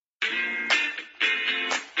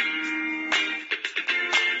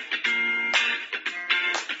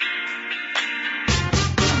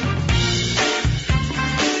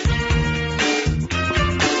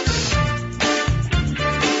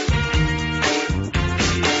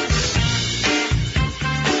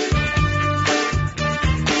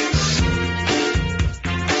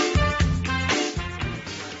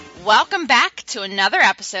to another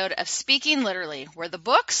episode of Speaking Literally, where the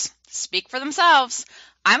books speak for themselves.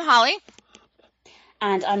 I'm Holly.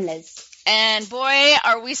 And I'm Liz. And boy,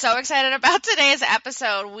 are we so excited about today's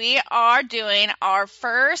episode. We are doing our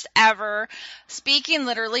first ever Speaking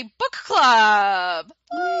Literally book club.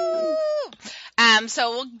 Woo!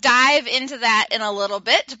 So we'll dive into that in a little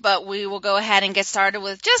bit, but we will go ahead and get started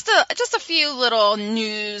with just a few little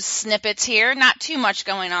news snippets here. Not too much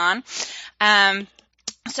going on.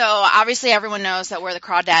 So obviously everyone knows that Where the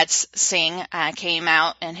Crawdads Sing came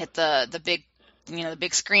out and hit the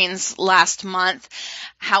big screens last month.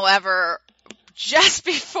 However, just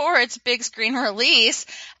before its big screen release,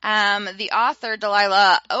 the author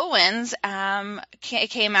Delilah Owens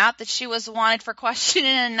came out that she was wanted for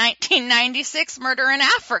questioning a 1996 murder in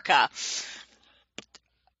Africa.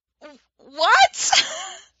 What?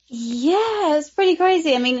 Yeah, it's pretty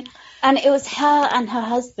crazy. I mean, and it was her and her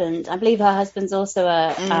husband. I believe her husband's also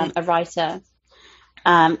a writer,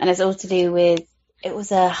 and it's all to do with. It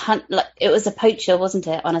was a poacher, wasn't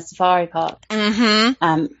it, on a safari park?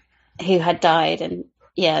 Mm-hmm. Who had died, and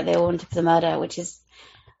yeah, they all wanted for the murder, which is,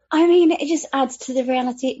 I mean, it just adds to the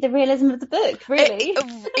realism of the book, really.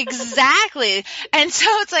 Exactly. And so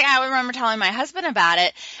it's like, I remember telling my husband about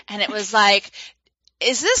it, and it was like,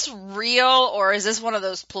 is this real, or is this one of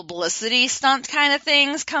those publicity stunt kind of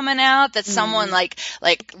things coming out that someone like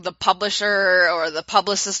the publisher or the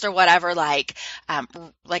publicist or whatever,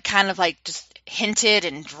 kind of just hinted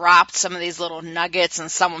and dropped some of these little nuggets, and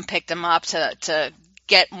someone picked them up to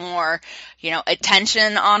get more,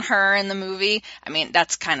 attention on her in the movie. I mean,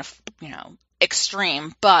 that's kind of,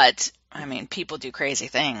 extreme, but I mean, people do crazy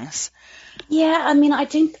things. Yeah, I mean, I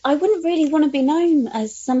wouldn't really want to be known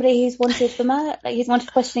as somebody who's wanted for murder, who's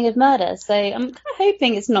wanted questioning of murder. So I'm kind of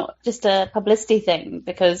hoping it's not just a publicity thing,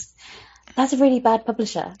 because that's a really bad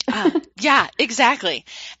publisher. Yeah, exactly.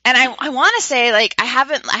 And I want to say, I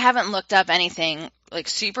haven't looked up anything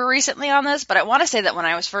super recently on this, but I want to say that when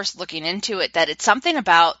I was first looking into it, that it's something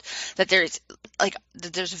about that there's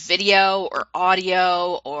video or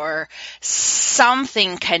audio or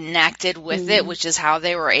something connected with it, which is how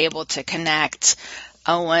they were able to connect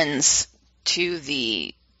Owens to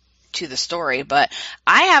the story. But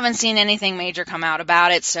I haven't seen anything major come out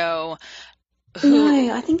about it, so.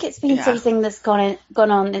 No, I think it's been something that's gone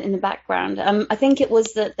on in the background. I think it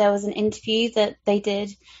was that there was an interview that they did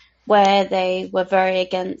where they were very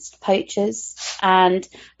against poachers, and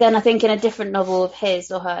then I think in a different novel of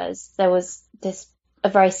his or hers, there was a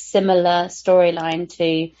very similar storyline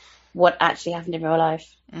to what actually happened in real life.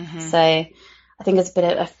 Mm-hmm. So I think it's a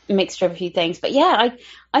bit of a mixture of a few things. But yeah,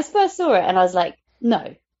 I first saw it and I was like,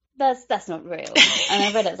 no, that's not real. And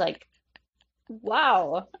I read it, I was like,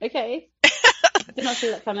 wow, okay. Did not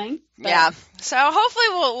see that coming. But. Yeah. So hopefully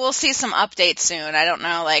we'll see some updates soon. I don't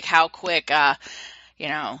know how quick, I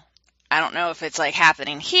don't know if it's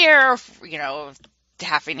happening here,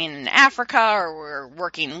 happening in Africa, or we're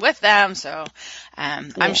working with them. So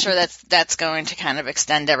I'm sure that's going to kind of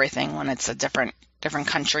extend everything when it's a different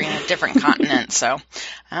country and a different continent. So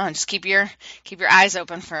just keep your eyes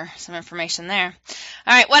open for some information there.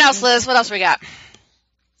 All right. What else, Liz? What else we got?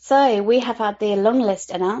 So we have had the long list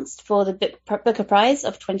announced for the Booker Prize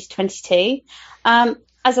of 2022.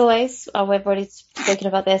 As always, we've already spoken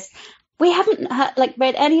about this. We haven't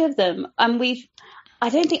read any of them. I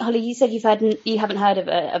don't think, Holly, you said you haven't heard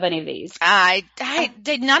of any of these. I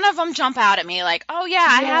did. None of them jump out at me I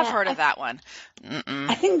have heard of that one. Mm-mm.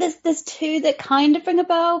 I think there's two that kind of ring a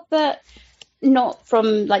bell, but not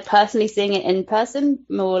from personally seeing it in person,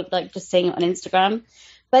 more just seeing it on Instagram.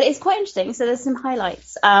 But it's quite interesting. So there's some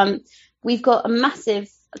highlights. We've got a massive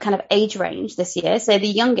kind of age range this year. So the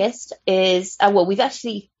youngest is, we've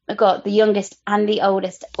actually got the youngest and the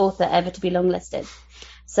oldest author ever to be longlisted.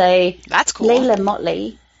 So that's cool. Layla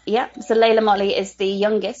Motley. Yeah. So Layla Motley is the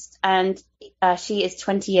youngest, and she is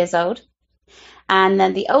 20 years old. And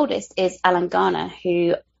then the oldest is Alan Garner,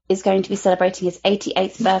 who is going to be celebrating his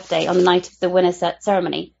 88th birthday on the night of the winner's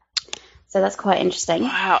ceremony. So that's quite interesting.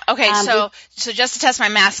 Wow. Okay, so just to test my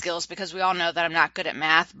math skills, because we all know that I'm not good at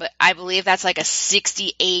math, but I believe that's a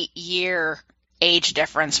 68-year age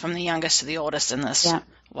difference from the youngest to the oldest in this. Yeah.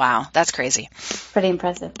 Wow, that's crazy. Pretty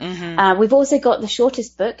impressive. Mm-hmm. We've also got the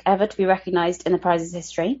shortest book ever to be recognised in the prize's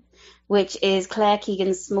history, which is Claire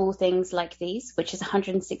Keegan's Small Things Like These, which is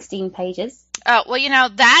 116 pages. Oh, well,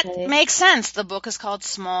 that makes sense. The book is called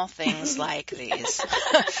Small Things Like These.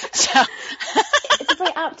 So it's a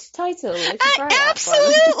very apt title.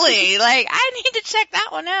 Absolutely. I need to check that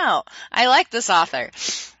one out. I like this author.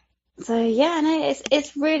 So yeah, no,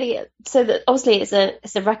 it's really, so that obviously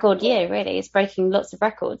it's a record year, really. It's breaking lots of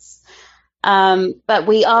records. But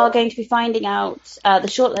we are going to be finding out the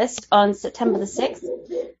shortlist on September the 6th,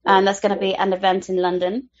 and that's going to be an event in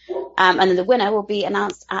London. And then the winner will be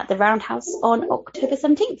announced at the Roundhouse on October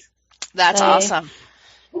 17th. That's awesome.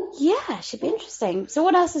 Yeah, it should be interesting. So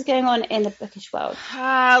what else is going on in the bookish world?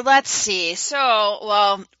 Let's see. So,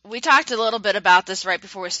 well, we talked a little bit about this right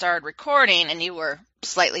before we started recording, and you were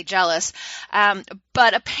slightly jealous.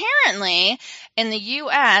 But apparently, in the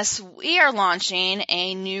U.S., we are launching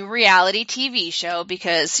a new reality TV show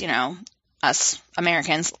because, you know, us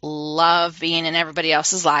Americans love being in everybody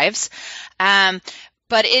else's lives.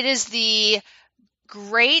 But it is the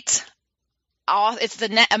it's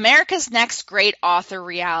the America's Next Great Author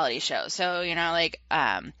reality show. So, you know, like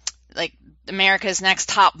America's Next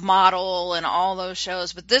Top Model and all those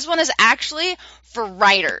shows. But this one is actually for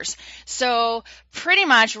writers. So pretty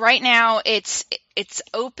much right now it's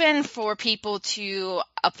open for people to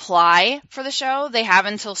apply for the show. They have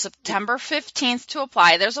until September 15th to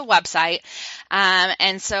apply. There's a website.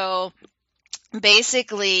 And so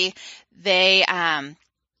basically they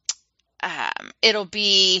it'll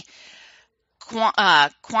be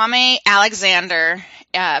Kwame Alexander,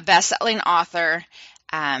 best-selling author,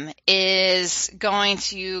 is going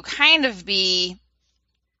to kind of be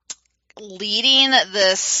leading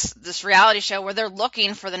this reality show where they're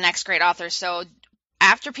looking for the next great author. So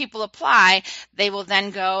after people apply, they will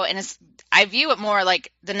then go, and I view it more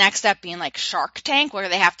like the next step being like Shark Tank, where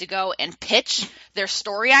they have to go and pitch their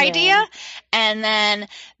story idea. And then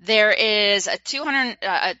there is a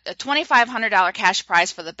 $2,500 cash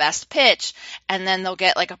prize for the best pitch. And then they'll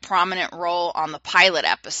get like a prominent role on the pilot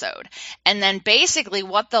episode. And then basically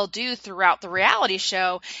what they'll do throughout the reality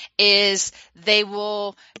show is they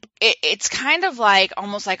will, it's kind of like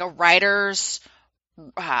almost like a writer's,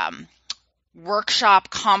 workshop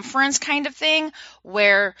conference kind of thing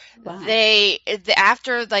where they'll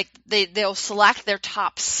select their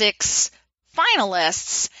top 6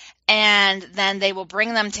 finalists, and then they will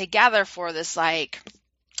bring them together for this like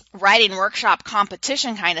writing workshop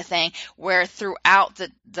competition kind of thing, where throughout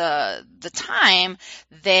the time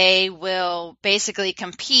they will basically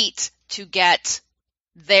compete to get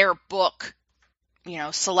their book, you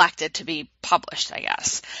know, selected to be published, I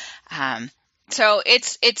guess. So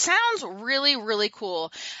it sounds really, really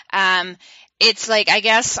cool. It's like, I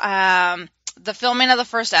guess, the filming of the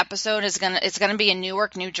first episode it's gonna be in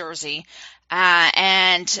Newark, New Jersey.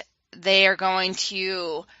 And they are going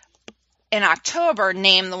to, in October,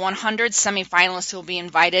 name the 100 semifinalists who will be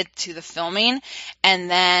invited to the filming. And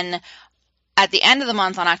then at the end of the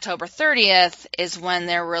month, on October 30th, is when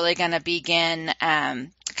they're really going to begin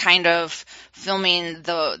kind of filming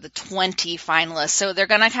the 20 finalists. So they're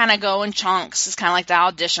going to kind of go in chunks. It's kind of like the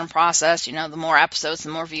audition process. You know, the more episodes, the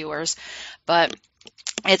more viewers. But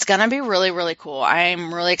it's going to be really, really cool.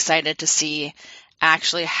 I'm really excited to see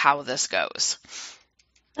actually how this goes.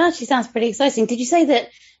 That actually sounds pretty exciting. Did you say that?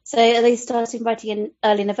 So are they starting writing in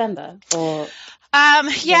early November, or?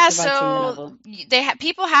 Yeah, so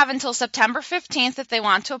people have until September 15th if they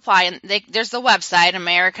want to apply. And there's the website,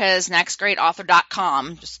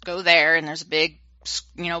 americasnextgreatauthor.com. Just go there, and there's a big,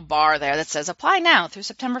 you know, bar there that says apply now through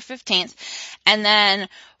September 15th. And then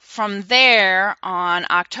from there, on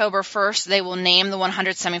October 1st, they will name the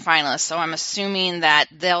 100 semifinalists. So I'm assuming that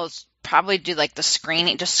they'll probably do like the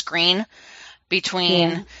screening, just screen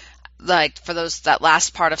between like for that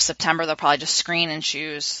last part of September. They'll probably just screen and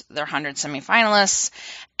choose their 100 semifinalists.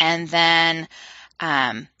 And then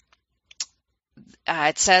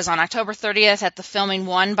it says on October 30th at the filming,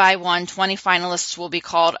 1 by 1, 20 finalists will be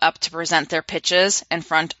called up to present their pitches in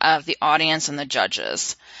front of the audience and the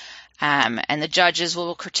judges. And the judges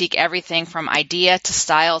will critique everything from idea to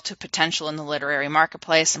style to potential in the literary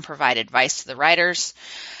marketplace and provide advice to the writers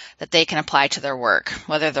that they can apply to their work,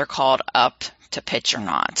 whether they're called up to pitch or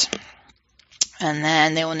not. And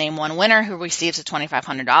then they will name one winner who receives a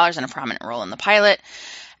 $2,500 and a prominent role in the pilot.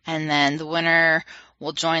 And then the winner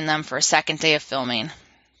will join them for a second day of filming.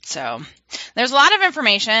 So there's a lot of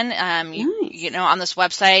information. Nice. You know, on this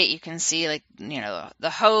website, you can see like, you know, the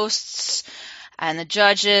hosts and the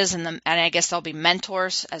judges, and I guess there'll be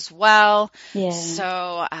mentors as well. Yeah.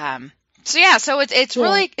 So it's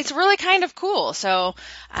really kind of cool. So,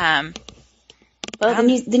 well,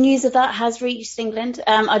 the news of that has reached England.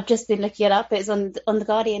 I've just been looking it up. It's on the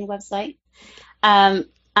Guardian website. And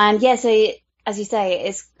yeah, so as you say,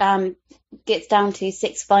 it's gets down to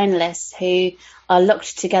 6 finalists who are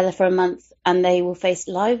locked together for a month, and they will face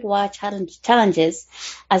live wire challenges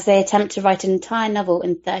as they attempt to write an entire novel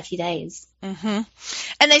in 30 days. Mm-hmm.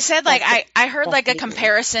 And they said, like, I heard like a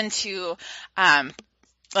comparison to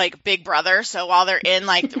like Big Brother. So while they're in,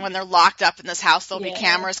 like, when they're locked up in this house, there'll be Yeah.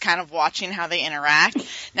 cameras kind of watching how they interact.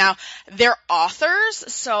 Now, they're authors,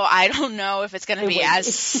 so I don't know if it's going to be as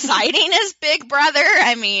exciting as Big Brother.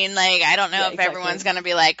 I mean, like, I don't know if everyone's going to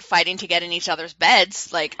be, like, fighting to get in each other's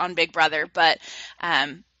beds, like, on Big Brother, but,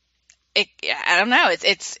 I don't know.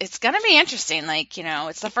 It's going to be interesting. Like, you know,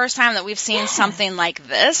 it's the first time that we've seen something like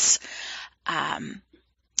this.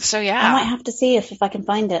 So yeah, I might have to see if I can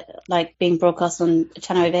find it, like, being broadcast on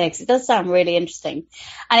Channel over here, because it does sound really interesting.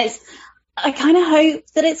 And I kind of hope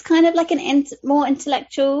that it's kind of like more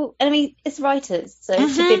intellectual. I mean, it's writers, so it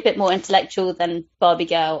should be a bit more intellectual than Barbie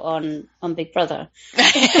Girl on Big Brother.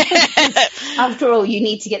 After all, you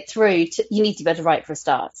need to get through. You need to be able to write for a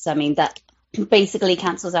start. So I mean, that basically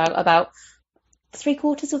cancels out about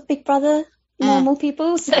 3/4 of Big Brother normal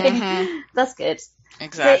people. So that's good.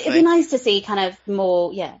 Exactly. So it'd be nice to see kind of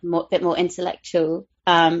a bit more intellectual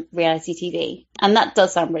reality TV. And that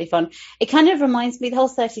does sound really fun. It kind of reminds me, the whole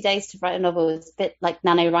 30 Days to Write a Novel is a bit like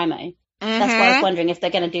NaNoWriMo. That's why I was wondering if they're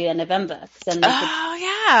going to do it in November. Then they could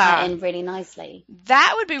tie in really nicely.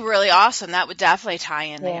 That would be really awesome. That would definitely tie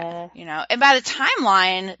in there, you know. And by the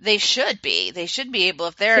timeline, they should be able,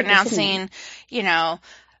 if they're announcing, you know,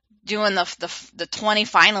 doing the 20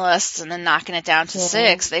 finalists and then knocking it down to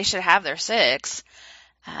 6, they should have their 6.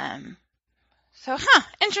 So,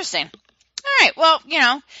 interesting. All right. Well, you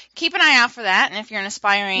know, keep an eye out for that. And if you're an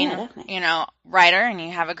aspiring, you know, writer and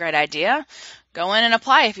you have a great idea, go in and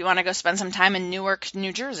apply if you want to go spend some time in Newark,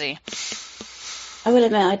 New Jersey. I will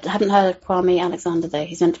admit, I haven't heard of Kwame Alexander, though.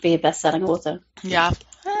 He's meant to be a best-selling author. Yeah.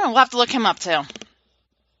 We'll have to look him up, too.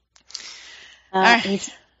 All right.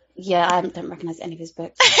 I don't recognize any of his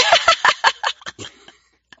books.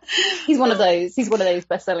 He's one of those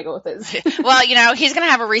best-selling authors. Well, you know, he's going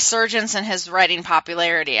to have a resurgence in his writing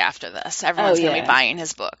popularity after this. Everyone's going to be buying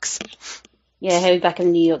his books. Yeah, he'll be back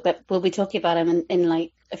in New York, but we'll be talking about him in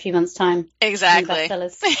like a few months' time. Exactly.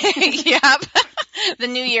 Yep. The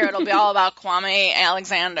new year, it'll be all about Kwame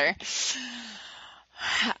Alexander.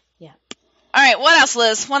 Yeah. All right, what else,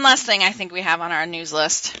 Liz? One last thing I think we have on our news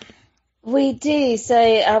list. We do.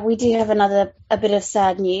 So we do have a bit of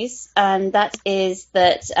sad news, and that is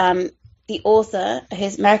that the author,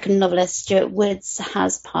 his American novelist Stuart Woods,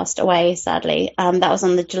 has passed away, sadly. That was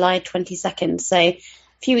on the July 22nd, so a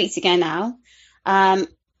few weeks ago now.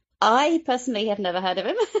 I personally have never heard of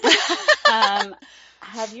him.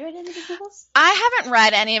 Have you read any of his novels? I haven't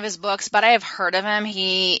read any of his books, but I have heard of him.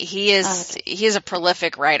 He is a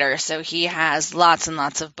prolific writer, so he has lots and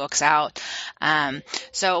lots of books out.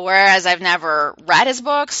 So whereas I've never read his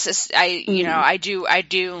books, I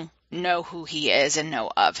do know who he is and know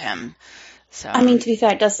of him. So I mean, to be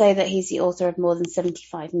fair, it does say that he's the author of more than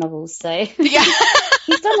 75 novels. So yeah.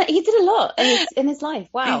 He did a lot in his life.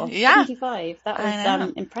 Wow. Yeah. 75. That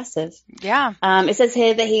was impressive. Yeah. It says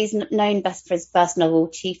here that he's known best for his first novel,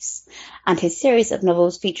 Chiefs, and his series of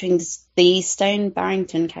novels featuring the Stone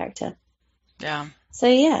Barrington character. Yeah. So,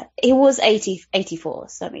 yeah, he was 84.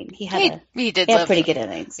 So, I mean, he had pretty good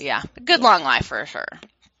innings. Yeah. Good long life for sure.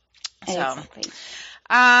 So. Exactly.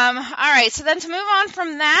 All right. So then to move on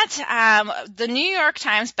from that, the New York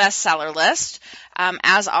Times bestseller list.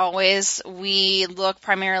 As always, we look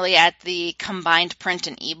primarily at the combined print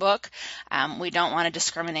and ebook. We don't want to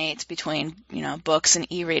discriminate between, books and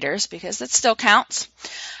e-readers because it still counts.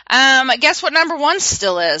 Guess what number 1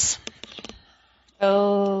 still is?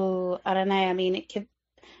 Oh, I don't know. I mean,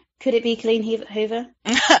 could it be Colleen Hoover?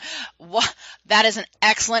 That is an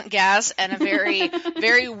excellent guess and a very,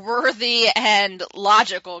 very worthy and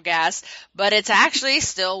logical guess, but it's actually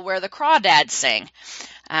still Where the Crawdads Sing.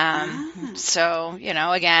 So,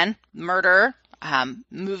 again, murder,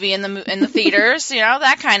 movie in the theaters,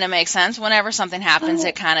 that kind of makes sense. Whenever something happens,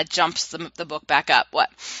 it kind of jumps the book back up. What?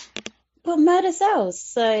 Well, murder sells,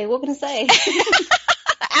 so what can I say?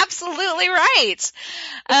 Absolutely right.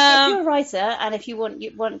 If you're a writer and if you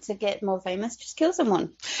want to get more famous, just kill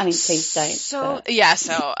someone. I mean, please don't. So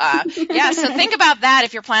think about that.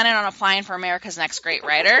 If you're planning on applying for America's Next Great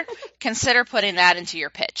Writer, consider putting that into your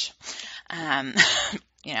pitch.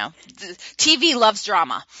 TV loves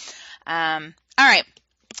drama. All right.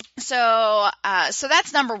 So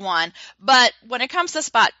that's number 1. But when it comes to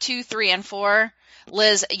spot 2, 3, and 4,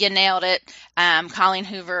 Liz, you nailed it. Colleen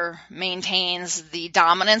Hoover maintains the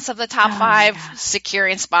dominance of the top 5,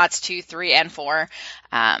 securing spots 2, 3, and 4.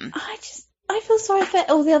 I feel sorry for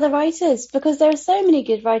all the other writers because there are so many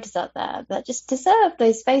good writers out there that just deserve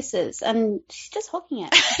those spaces, and she's just hogging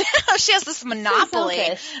it. She has this monopoly,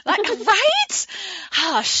 right?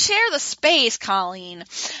 Share the space, Colleen.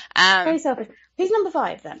 Very selfish. Who's number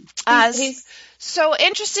 5 then? So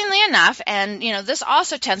interestingly enough, and this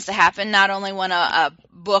also tends to happen not only when a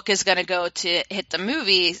book is going to go to hit the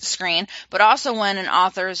movie screen, but also when an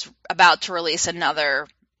author's about to release another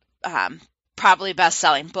probably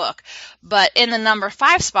best-selling book. But in the number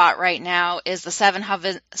 5 spot right now is the Seven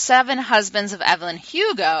Husbands of Evelyn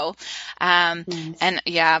Hugo. Nice.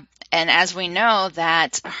 And as we know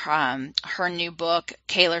that her new book,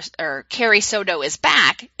 Carrie Soto is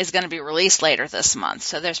Back, is going to be released later this month.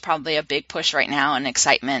 So there's probably a big push right now and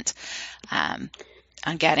excitement on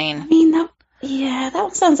getting. I mean, that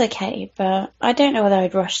one sounds okay, but I don't know whether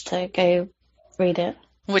I'd rush to go read it.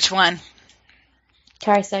 Which one?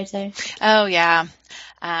 Carrie Soto. Oh, yeah.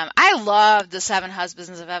 I love the Seven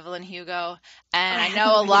Husbands of Evelyn Hugo, and I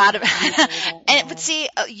know a lot of. But see,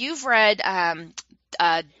 you've read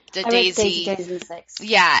Daisy Jones and the Six.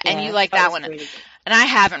 Yeah, and you like that one, really and I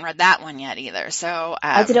haven't read that one yet either. So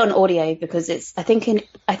I did it on audio because it's. I think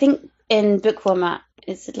in book format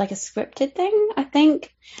it's like a scripted thing. I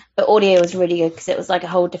think, but audio was really good because it was like a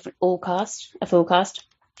whole different full cast.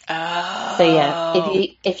 Oh. So yeah,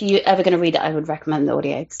 if you ever going to read it, I would recommend the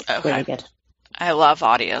audio because it's really good. I love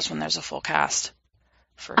audios when there's a full cast.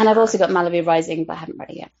 And I've also got Malibu Rising, but I haven't read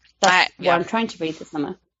it yet. That's what I'm trying to read this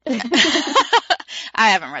summer.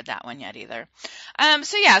 I haven't read that one yet either.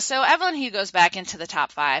 So Evelyn Hugo's back into the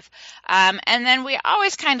top 5. And then we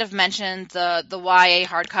always kind of mention the YA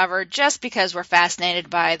hardcover just because we're fascinated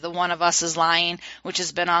by The One of Us is Lying, which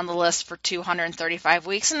has been on the list for 235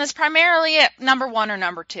 weeks and is primarily at number 1 or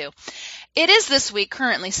number 2. It is this week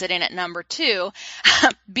currently sitting at number 2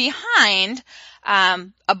 behind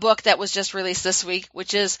a book that was just released this week,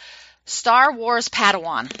 which is Star Wars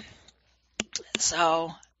Padawan.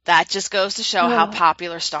 So that just goes to show how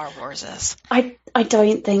popular Star Wars is. I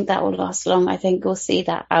don't think that will last long. I think we'll see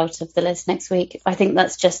that out of the list next week. I think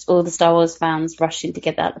that's just all the Star Wars fans rushing to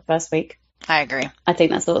get that the first week. I agree. I think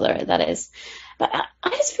that's all that is. But I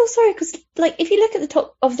just feel sorry because, like, if you look at the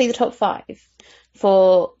top 5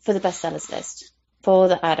 for the bestsellers list for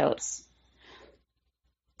the adults,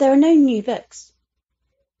 there are no new books.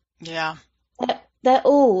 Yeah. They're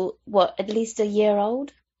all, at least a year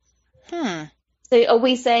old? So are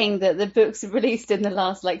we saying that the books released in the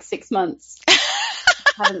last, 6 months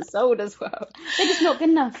haven't sold as well? They're just not good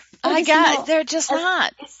enough. They're just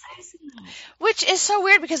not. It's so similar. Which is so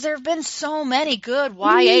weird because there have been so many good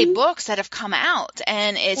YA books that have come out.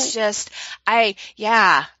 And it's just, I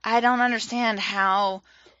don't understand how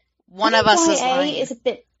One of Us is Lying. Is a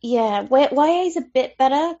bit, YA is a bit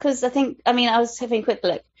better because I was having a quick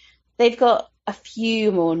look. They've got a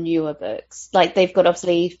few more newer books. Like they've got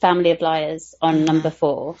obviously Family of Liars on number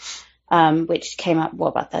 4, which came out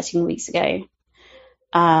about 13 weeks ago.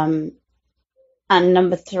 And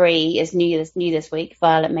number 3 is new this week,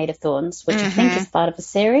 Violet Made of Thorns, which I think is part of a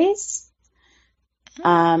series.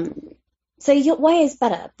 So your way is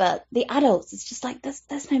better, but the adults, it's just like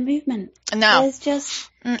there's no movement. No, there's just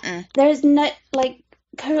there's no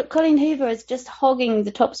Colleen Hoover is just hogging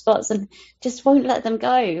the top spots and just won't let them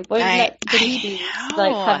go. Won't let the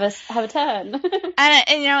newbies have a turn. and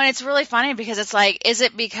it's really funny because it's like, is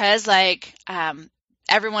it because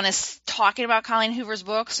everyone is talking about Colleen Hoover's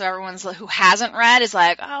book, so everyone who hasn't read is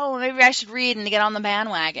like, oh, maybe I should read and get on the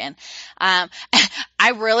bandwagon. I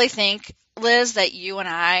really think, Liz, that you and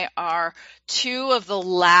I are 2 of the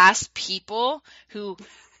last people who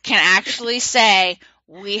can actually say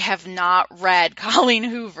we have not read Colleen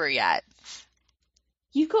Hoover yet.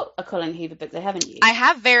 You've got a Colleen Hoover book, though, haven't you? I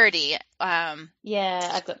have Verity. Yeah,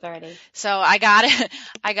 I've got Verity. So I got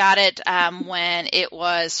it when it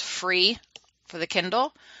was free for the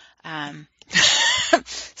Kindle. But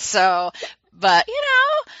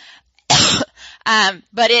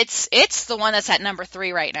but it's the one that's at number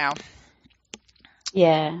 3 right now.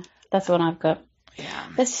 Yeah, that's the one I've got. Yeah.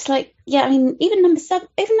 It's just like, even number 7,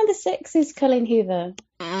 even number 6 is Colleen Hoover.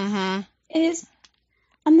 Mm-hmm. It is.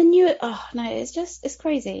 And the new, it's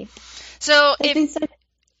crazy. So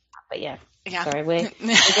but yeah. Sorry, we're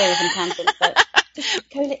going on tangents, but just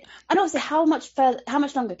Colleen. And also, how much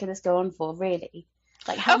longer can this go on for, really?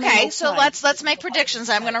 So let's make predictions.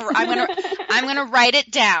 I'm gonna write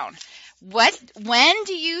it down. When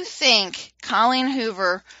do you think Colleen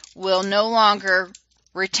Hoover will no longer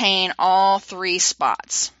retain all 3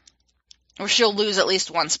 spots? Or she'll lose at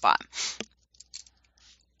least 1 spot?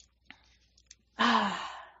 I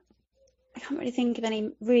can't really think of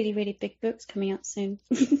any really, really big books coming out soon.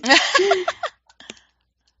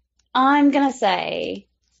 I'm going to say,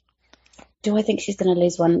 do I think she's going to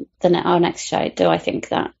lose one our next show? Do I think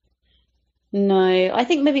that? No, I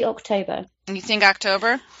think maybe October. You think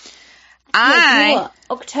October? Yeah, you know what?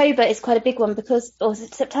 October is quite a big one because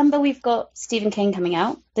September we've got Stephen King coming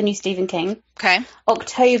out, the new Stephen King. Okay.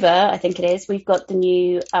 October, I think it is, we've got the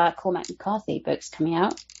new Cormac McCarthy books coming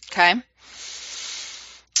out. Okay.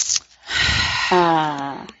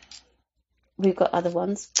 We've got other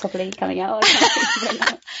ones probably coming out.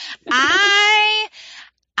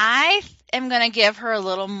 I am going to give her a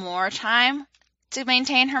little more time to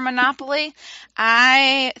maintain her monopoly.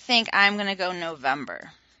 I think I'm going to go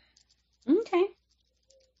November. Okay.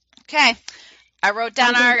 I wrote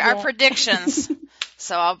down our predictions,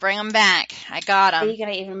 so I'll bring them back. I got them. Are you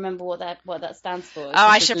going to even remember what that stands for? Oh,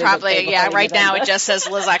 I should probably, right now it just says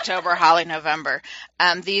Liz October, Holly November.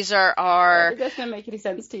 These are our... That's going to make any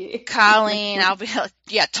sense to you. Colleen, I'll be like,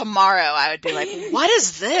 tomorrow I would be like, what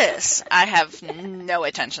is this? I have no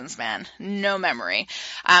attention span, no memory.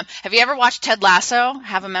 Have you ever watched Ted Lasso?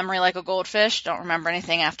 Have a memory like a goldfish, don't remember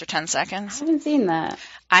anything after 10 seconds? I haven't seen that.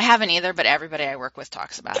 I haven't either, but everybody I work with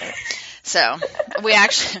talks about it. So we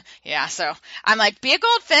actually, so I'm like, be a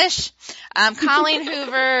goldfish. Colleen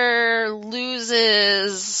Hoover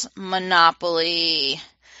loses Monopoly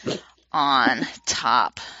on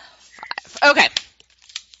top 5. Okay.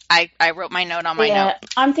 I wrote my note on my note.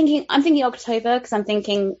 I'm thinking October because I'm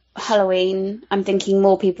thinking Halloween. I'm thinking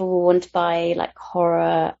more people will want to buy like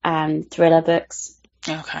horror and thriller books.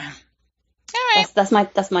 Okay. All right. That's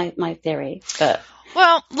my theory. But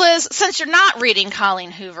well, Liz, since you're not reading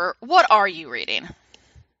Colleen Hoover, what are you reading?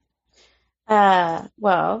 Well,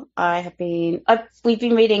 we've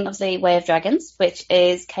been reading obviously Way of Dragons, which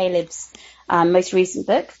is Caleb's most recent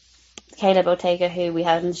book. Caleb Ortega, who we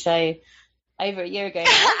had on the show over a year ago.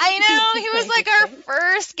 I know, he was like our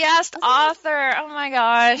first guest author. Oh my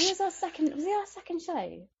gosh. Was he our second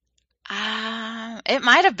show? It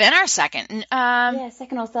might have been our second.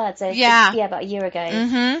 Second or third. So about a year ago.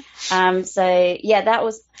 Mm-hmm. That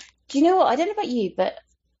was. Do you know what? I don't know about you, but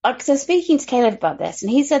so speaking to Caleb about this,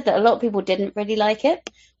 and he said that a lot of people didn't really like it,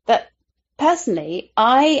 but personally,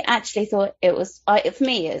 I actually thought it was. For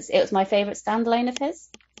me, it was my favorite standalone of his.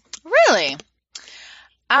 Really?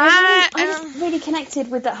 I just really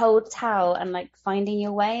connected with that whole Tao and like finding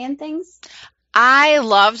your way and things. I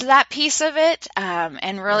loved that piece of it,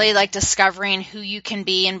 and really like discovering who you can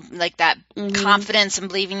be and like that confidence and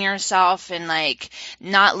believing in yourself and like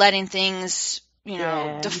not letting things,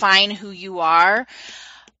 define who you are.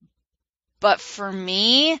 But for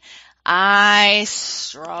me, I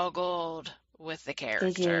struggled with the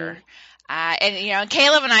character. And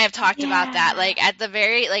Caleb and I have talked about that. Like at the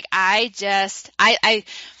very, like so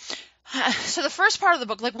the first part of the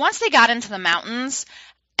book, like once they got into the mountains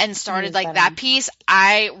and started like that piece,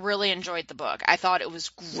 I really enjoyed the book. I thought it was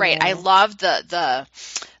great. I loved the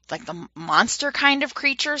monster kind of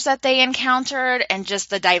creatures that they encountered and just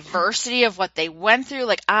the diversity of what they went through.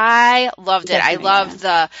 Like I loved it. I loved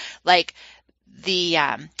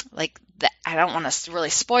I don't want to really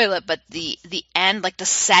spoil it, but the end, like the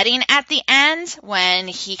setting at the end when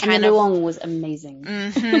he kind of... Luong was amazing.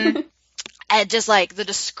 Mm-hmm. And just like the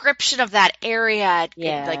description of that area,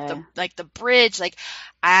 like the bridge, like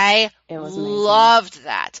I loved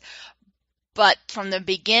that. But from the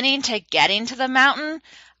beginning to getting to the mountain,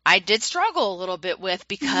 I did struggle a little bit with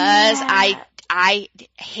because I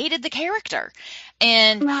hated the character.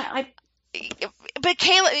 And but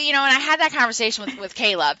Caleb, and I had that conversation with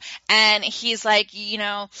Caleb, and he's like,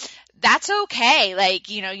 that's okay. Like,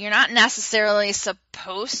 you're not necessarily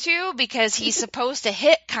supposed to, because he's supposed to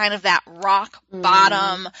hit kind of that rock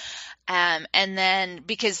bottom. And then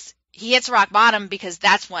because he hits rock bottom, because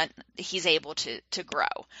that's when he's able to grow.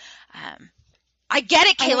 I get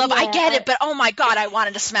it, Caleb. I get it. But oh my God, I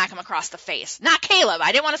wanted to smack him across the face. Not Caleb.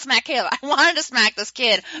 I didn't want to smack Caleb. I wanted to smack this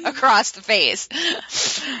kid across the face.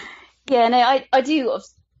 Yeah, no, I do.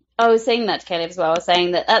 I was saying that to Caleb as well. I was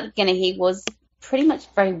saying that at the beginning he was pretty much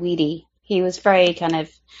very weedy. He was very kind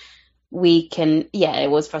of weak, and it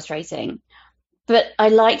was frustrating. But I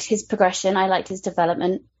liked his progression. I liked his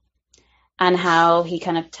development and how he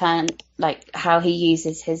kind of turned, like how he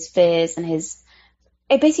uses his fears and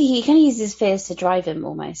basically he kind of uses his fears to drive him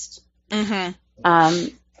almost. Mm-hmm.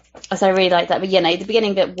 So I really liked that. But the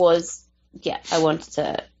beginning bit was, I wanted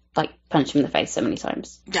to like punch him in the face so many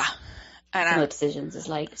times. Yeah. Some of the decisions is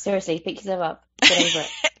like, seriously, pick yourself up, get over it.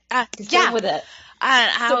 Just deal with it.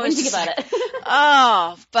 Stop thinking about it.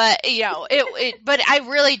 But I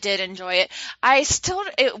really did enjoy it.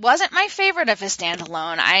 It wasn't my favorite of his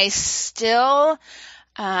standalone. I still,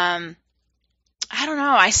 I don't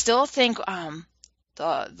know. I still think,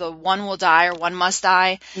 the One Will Die or One Must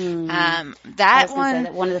Die. That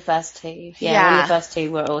one. One of the first two. Yeah, one of the first two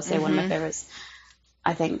were also one of my favorites.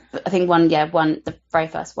 I think one, the very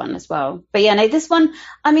first one as well. But yeah, no, this one,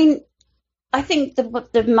 I mean, I think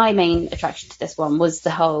my main attraction to this one was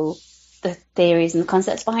the theories and the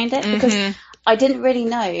concepts behind it, because I didn't really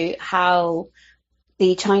know how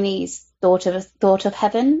the Chinese thought of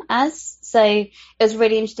heaven as. So it was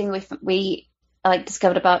really interesting. We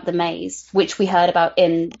discovered about the maze, which we heard about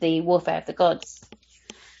in the Warfare of the Gods.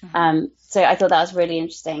 So I thought that was really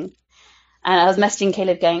interesting. And I was messaging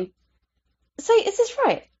Caleb going, so is this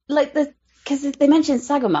right? Because they mentioned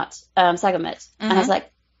Sagamut, and I was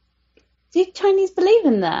like, do Chinese believe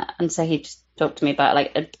in that? And so he just talked to me about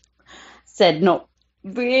said not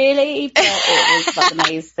really, but it was about the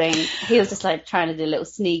maze thing. He was just trying to do a little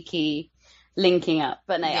sneaky linking up,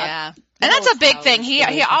 but no, yeah. And that's a big thing.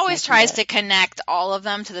 He always tries to connect all of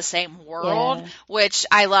them to the same world, which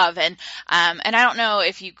I love. And I don't know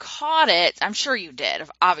if you caught it. I'm sure you did.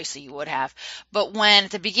 Obviously you would have. But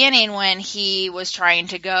at the beginning, when he was trying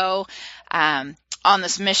to go on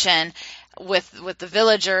this mission with the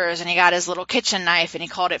villagers, and he got his little kitchen knife and he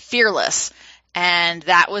called it Fearless. And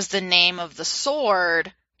that was the name of the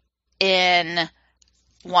sword in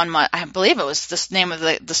I believe it was the name of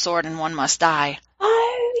the sword in One Must Die.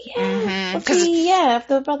 Oh, yeah. Of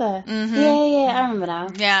the brother. Yeah, I remember now.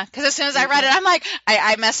 Yeah, because as soon as I read it, I'm like,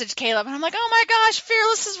 I messaged Caleb, and I'm like, oh my gosh,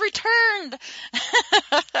 Fearless has returned.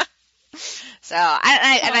 So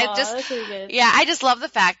I just love the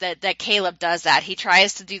fact that Caleb does that. He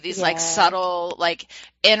tries to do these subtle,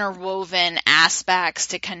 interwoven aspects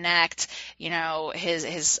to connect,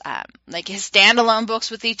 his standalone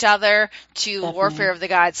books with each other to Definitely. Warfare of the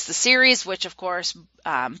Gods, the series, which of course,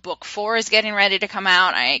 book 4 is getting ready to come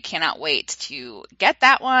out. I cannot wait to get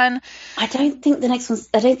that one. I don't think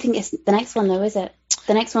it's the next one though, is it?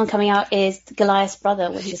 The next one coming out is Goliath's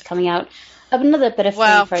Brother, which is coming out. Another bit of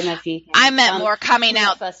promo for you. I meant more coming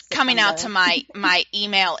out to my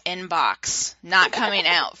email inbox, not coming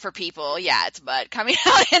out for people yet, but coming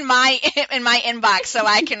out in my inbox so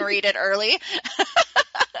I can read it early.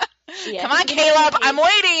 Come on, Caleb, I'm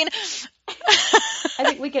waiting.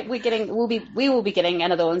 I think we will be getting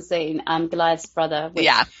another one soon. Goliath's Brother, which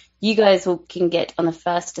you guys can get on the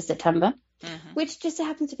 1st of September. Which just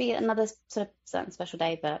happens to be another sort of certain special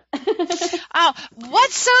day, but... Oh,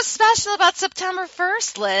 what's so special about September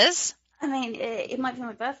 1st, Liz? I mean, it might be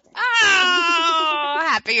my birthday. Oh,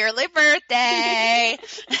 happy early birthday!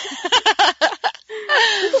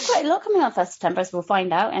 We've got quite a lot coming out 1st September, so we'll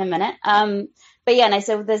find out in a minute. But yeah, no,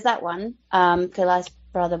 so there's that one, Goliath's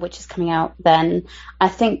Brother, which is coming out then. I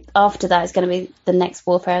think after that is going to be the next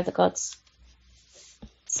Warfare of the Gods.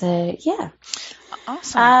 So, yeah.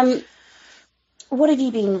 Awesome. What have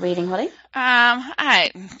you been reading, Holly?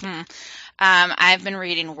 I've been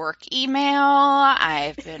reading work email.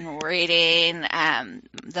 I've been reading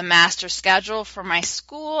the master schedule for my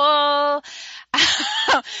school.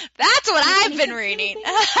 That's what I've been reading.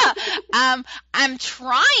 I'm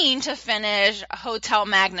trying to finish Hotel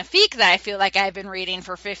Magnifique that I feel like I've been reading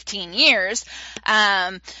for 15 years.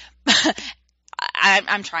 I'm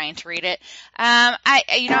trying to read it.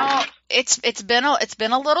 It's been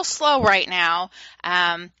a little slow right now.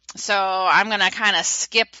 So I'm going to kind of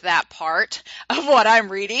skip that part of what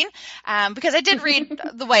I'm reading, because I did read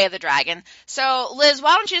The Way of the Dragon. So Liz,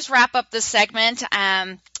 why don't you just wrap up this segment,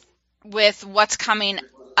 with what's coming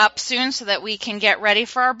up soon so that we can get ready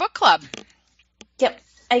for our book club? Yep.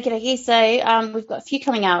 Okay. So, we've got a few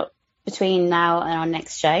coming out between now and our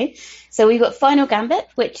next show. So we've got Final Gambit,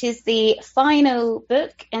 which is the final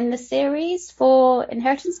book in the series for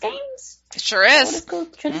Inheritance Games. It sure is. What it's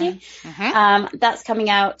called, trilogy. Mm-hmm. That's coming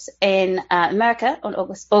out in America on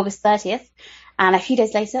August 30th, and a few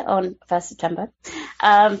days later on 1st September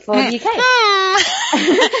for the UK.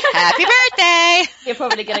 Happy birthday! You're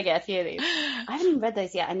probably going to get a few of these. I haven't even read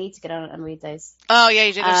those yet. I need to get on and read those. Oh, yeah,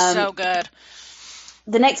 you do. They're so good.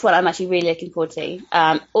 The next one I'm actually really looking forward to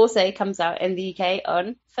also comes out in the UK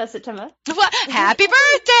on 1st September. What? Happy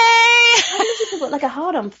birthday! How many people got like a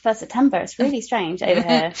hard on for 1st September? It's really strange over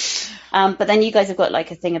here. But then you guys have got like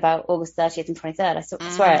a thing about August 30th and 23rd. I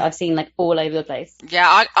swear I've seen like all over the place.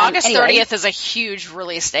 Yeah, August 30th is a huge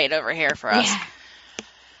release date over here for us.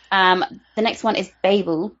 Yeah. The next one is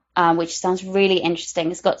Babel, which sounds really interesting.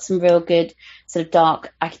 It's got some real good sort of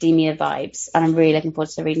dark academia vibes, and I'm really looking forward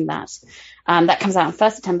to reading that. That comes out on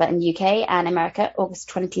 1st September in the UK and America, August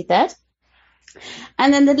 23rd.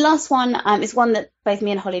 And then the last one is one that both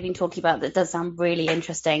me and Holly have been talking about that does sound really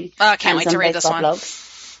interesting. Oh, I can't wait to read this one.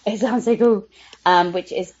 It sounds so cool.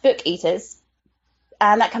 Which is Book Eaters.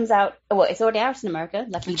 And that comes out, it's already out in America.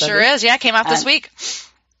 It sure is. Yeah, it came out this week.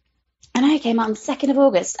 I know, it came out on the 2nd of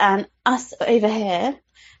August. And us over here,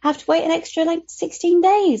 have to wait an extra 16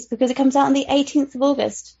 days because it comes out on the 18th of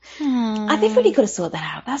August. I think really could have sorted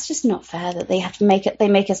that out. That's just not fair that they have to make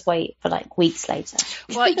us wait for weeks later.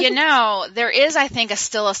 Well, there is, I think,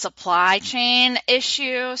 still a supply chain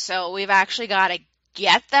issue, so we've actually got to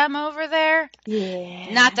get them over there.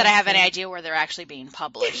 Yeah. Not that I have any idea where they're actually being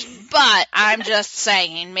published, but I'm just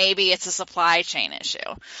saying maybe it's a supply chain issue.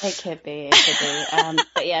 It could be.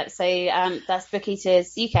 But yeah, so that's Book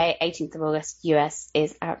Eaters UK, 18th of August. US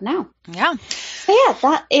is out now. Yeah. So yeah,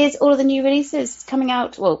 that is all of the new releases coming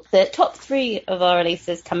out. Well, the top 3 of our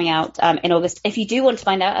releases coming out in August. If you do want to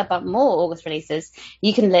find out about more August releases,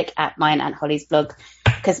 you can look at mine and Holly's blog,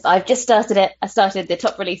 because I've just started it. I started the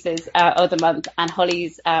top releases of the month, and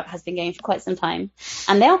Holly's has been going for quite some time,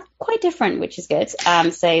 and they are quite different, which is good.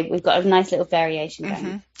 So we've got a nice little variation going.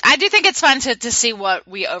 Mm-hmm. I do think it's fun to see what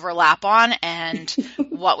we overlap on and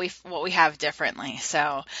what we have differently.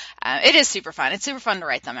 So it is super fun. It's super fun to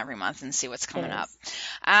write them every month and see what's coming up.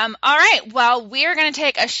 All right. Well, we are going to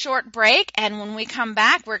take a short break, and when we come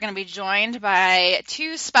back, we're going to be joined by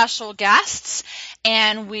 2 special guests,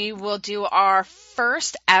 and we will do our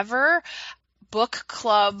first ever book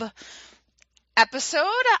club episode.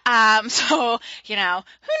 So, who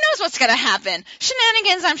knows what's going to happen?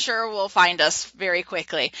 Shenanigans, I'm sure, will find us very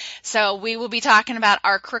quickly. So we will be talking about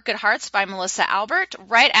Our Crooked Hearts by Melissa Albert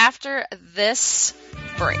right after this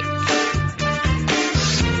break.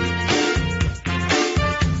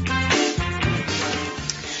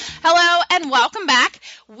 Hello and welcome back.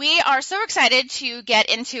 We are so excited to get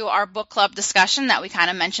into our book club discussion that we kind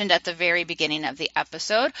of mentioned at the very beginning of the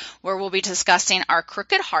episode, where we'll be discussing Our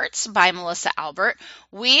Crooked Hearts by Melissa Albert.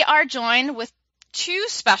 We are joined with 2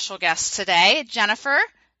 special guests today, Jennifer.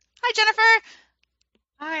 Hi, Jennifer.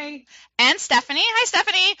 Hi. And Stephanie. Hi,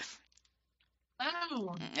 Stephanie.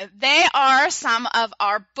 Oh. They are some of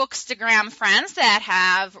our Bookstagram friends that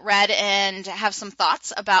have read and have some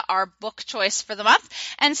thoughts about our book choice for the month.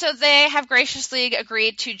 And so they have graciously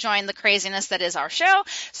agreed to join the craziness that is our show,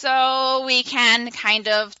 so we can kind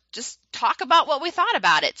of just talk about what we thought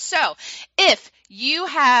about it. So if you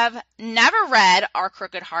have never read Our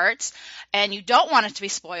Crooked Hearts and you don't want it to be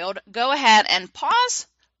spoiled, go ahead and pause,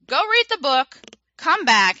 go read the book, come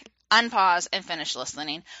back, unpause, and finish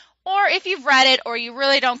listening. Or if you've read it or you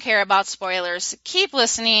really don't care about spoilers, keep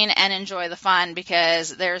listening and enjoy the fun,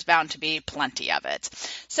 because there's bound to be plenty of it.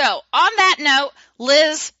 So on that note,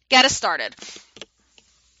 Liz, get us started.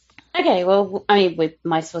 Okay, well, we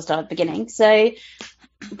might as well start at the beginning. So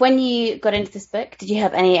when you got into this book, did you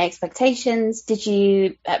have any expectations? Did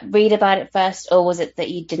you read about it first, or was it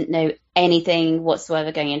that you didn't know anything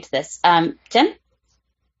whatsoever going into this? Jen?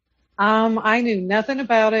 I knew nothing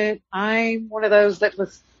about it. I'm one of those that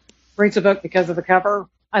reads a book because of the cover.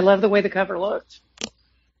 I love the way the cover looked.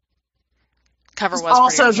 Cover was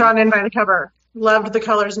also awesome. Drawn in by the cover. Loved the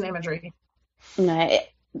colors and imagery. No,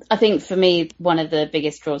 I think for me, one of the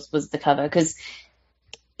biggest draws was the cover, because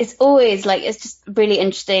it's always it's just really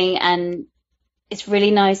interesting, and it's really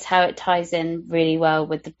nice how it ties in really well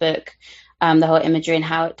with the book, the whole imagery and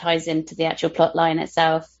how it ties into the actual plot line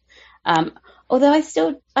itself. Although I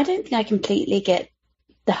don't think I completely get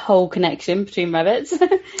the whole connection between rabbits. It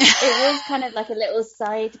was kind of like a little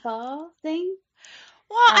sidebar thing.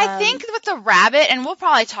 Well, I think with the rabbit, and we'll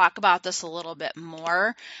probably talk about this a little bit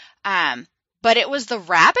more, but it was the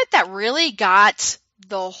rabbit that really got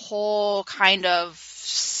the whole kind of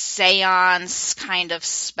seance kind of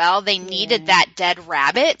spell. They needed that dead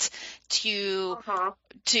rabbit to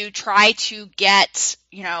try to get,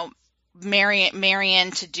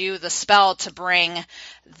 Marion to do the spell to bring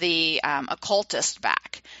the occultist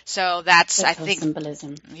back. So that's I think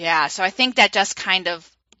symbolism. Yeah, so I think that just kind of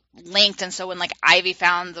linked. And so when Ivy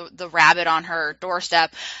found the rabbit on her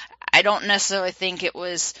doorstep, I don't necessarily think it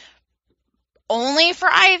was only for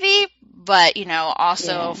Ivy, but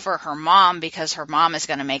also for her mom, because her mom is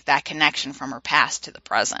going to make that connection from her past to the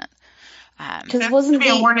present. Because wasn't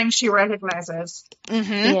a warning she recognizes.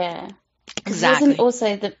 Mm-hmm. Yeah, exactly. Wasn't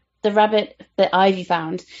also the rabbit that Ivy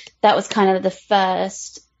found, that was kind of the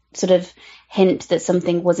first sort of hint that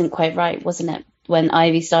something wasn't quite right, wasn't it? When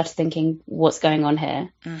Ivy started thinking, what's going on here?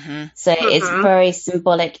 Mm-hmm. So it's very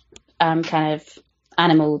symbolic kind of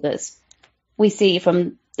animal that we see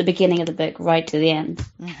from the beginning of the book right to the end.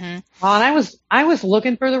 Mm-hmm. Well, and I was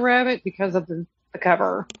looking for the rabbit because of the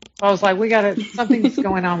cover. I was like, something's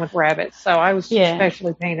going on with rabbits. So I was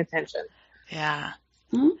especially paying attention. Yeah.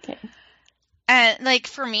 Okay. And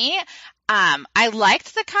for me, I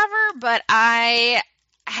liked the cover, but I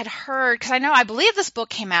had heard, because I believe this book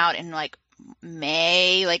came out in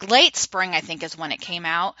May, like late spring, I think is when it came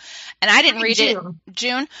out. And I didn't read it.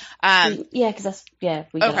 June. Because we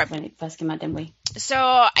got it when it first came out, didn't we? So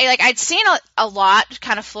I'd seen a lot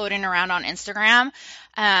kind of floating around on Instagram.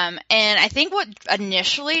 And I think what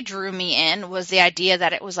initially drew me in was the idea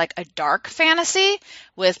that it was like a dark fantasy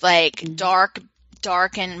with like dark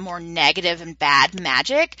and more negative and bad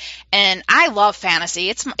magic. And I love fantasy.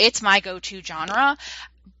 It's my go-to genre.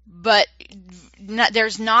 But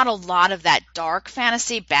there's not a lot of that dark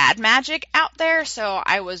fantasy, bad magic out there, so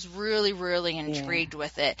I was really, really intrigued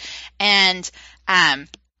with it. And I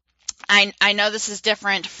know this is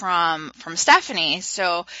different from Stephanie,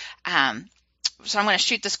 so I'm going to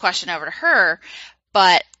shoot this question over to her.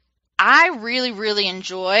 But I really, really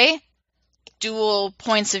enjoy dual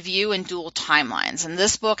points of view and dual timelines, and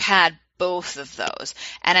this book had both of those.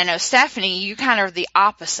 And I know, Stephanie, you kind of are the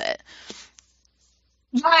opposite.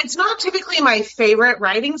 Yeah, it's not typically my favorite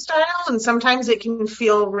writing style, and sometimes it can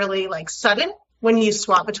feel really like sudden when you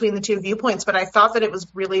swap between the two viewpoints, but I thought that it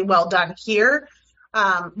was really well done here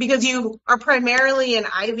because you are primarily in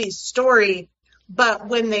Ivy's story, but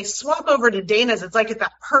when they swap over to Dana's, it's like at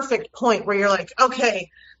that perfect point where you're like, okay,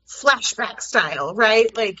 flashback style,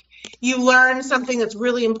 right? Like you learn something that's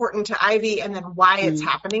really important to Ivy and then why it's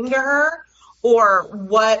happening to her, or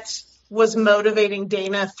what was motivating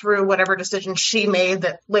Dana through whatever decision she made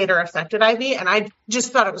that later affected Ivy. And I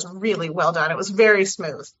just thought it was really well done. It was very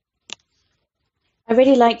smooth. I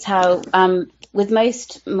really liked how, with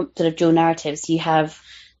most sort of dual narratives, you have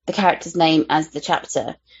the character's name as the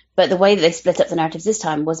chapter, but the way that they split up the narratives this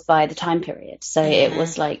time was by the time period. So it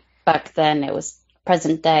was like back then, it was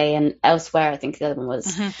present day, and elsewhere, I think the other one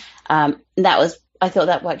was. I thought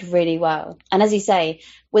that worked really well. And as you say,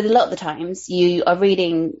 with a lot of the times you are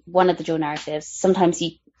reading one of the dual narratives, sometimes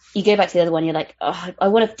you go back to the other one, you're like, oh, I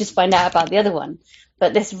want to just find out about the other one.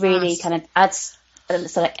 But this really kind of adds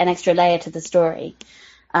sort of an extra layer to the story,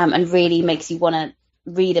 and really makes you want to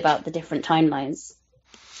read about the different timelines.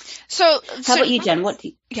 So how about you, Jen? What do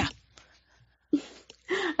you... Yeah.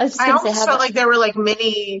 I almost felt like there were like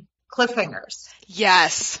mini cliffhangers.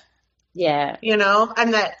 Yes. Yeah. You know,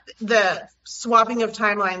 and that the swapping of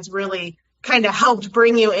timelines really kind of helped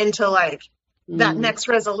bring you into like that next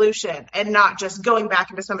resolution and not just going back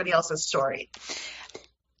into somebody else's story.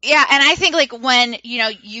 Yeah, and I think like when,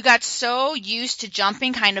 you got so used to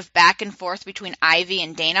jumping kind of back and forth between Ivy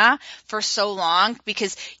and Dana for so long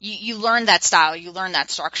because you learned that style, you learned that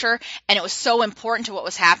structure, and it was so important to what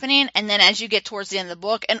was happening. And then as you get towards the end of the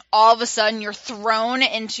book and all of a sudden you're thrown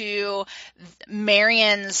into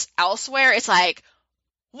Marion's elsewhere, it's like,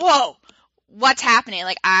 whoa, what's happening?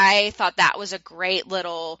 Like, I thought that was a great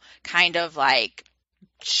little kind of like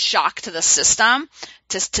shock to the system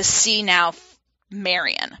to see now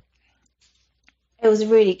Marion. It was a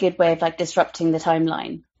really good way of like disrupting the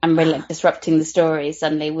timeline and really like disrupting the story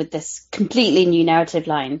suddenly with this completely new narrative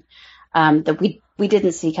line that we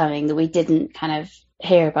didn't see coming, that we didn't kind of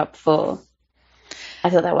hear about before. I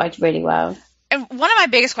thought that worked really well. And one of my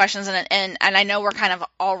biggest questions, and I know we're kind of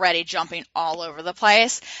already jumping all over the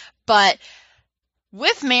place, but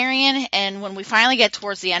with Marion, and when we finally get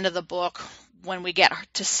towards the end of the book, when we get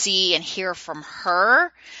to see and hear from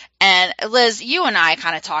her, and Liz, you and I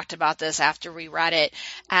kind of talked about this after we read it,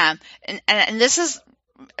 and this is,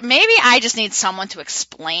 maybe I just need someone to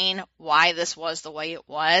explain why this was the way it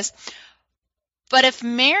was, but if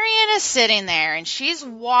Marion is sitting there and she's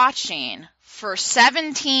watching for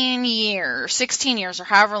 17 years, 16 years, or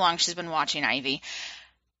however long she's been watching Ivy,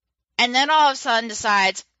 and then all of a sudden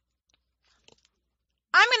decides,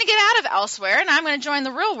 I'm going to get out of elsewhere and I'm going to join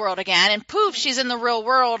the real world again. And poof, she's in the real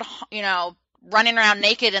world, running around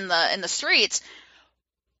naked in the streets.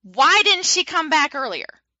 Why didn't she come back earlier?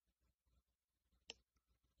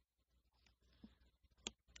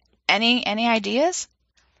 Any ideas?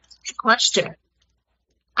 Good question.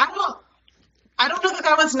 I don't know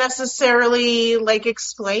that was necessarily like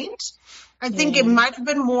explained. I think it might have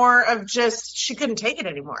been more of just she couldn't take it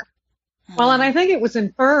anymore. Well, and I think it was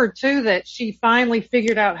inferred, too, that she finally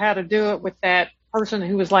figured out how to do it with that person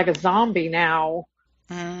who was like a zombie now.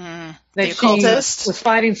 That she was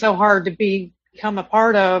fighting so hard to become a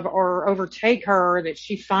part of or overtake her that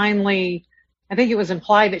she finally, I think it was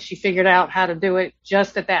implied that she figured out how to do it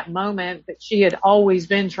just at that moment, that she had always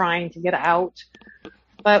been trying to get out.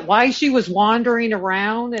 But why she was wandering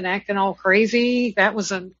around and acting all crazy, that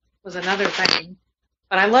was another thing.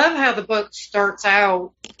 But I love how the book starts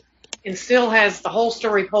out and still has the whole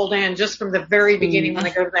story pulled in just from the very beginning when they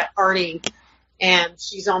go to that party and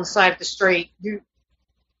she's on the side of the street. You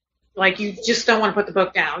just don't want to put the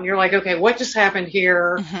book down. You're like, okay, what just happened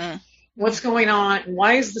here? what's going on, and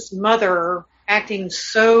why is this mother acting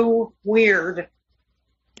so weird?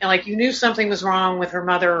 And like you knew something was wrong with her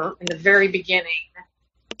mother in the very beginning.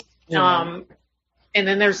 Yeah. And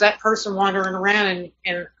then there's that person wandering around,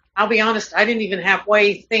 and I'll be honest, I didn't even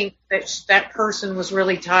halfway think that that person was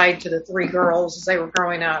really tied to the three girls as they were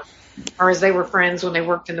growing up, or as they were friends when they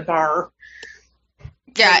worked in the bar.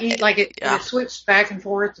 Yeah, it switched back and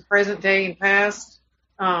forth to present day and past.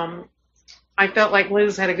 I felt like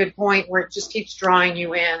Liz had a good point where it just keeps drawing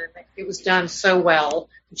you in, and it was done so well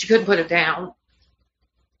that you couldn't put it down.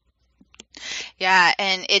 Yeah,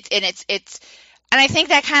 and and I think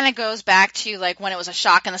that kind of goes back to like when it was a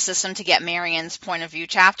shock in the system to get Marion's point of view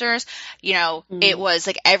chapters. You know, It was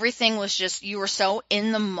like everything was just, you were so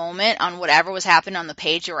in the moment on whatever was happening on the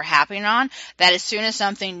page you were happening on, that as soon as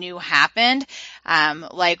something new happened,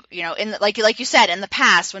 like, you know, like you said, in the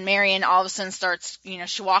past when Marion all of a sudden starts, you know,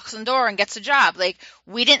 she walks in the door and gets a job, like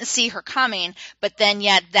we didn't see her coming, but then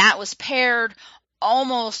yet that was paired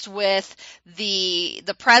almost with the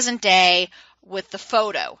present day with the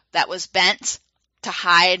photo that was bent to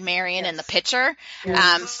hide Marion in the picture.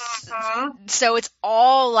 So it's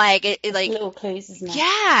all like it like little clues, isn't it?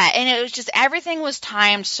 Yeah, and it was just everything was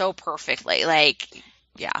timed so perfectly. Like,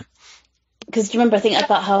 yeah. Because do you remember? I think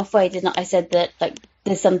about halfway, didn't I? said that like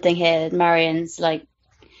there's something here. Marion's like,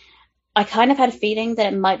 I kind of had a feeling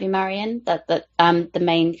that it might be Marion, that the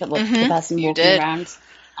main the person walking around.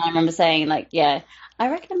 And I remember saying like, yeah, I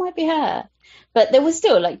reckon it might be her. But there was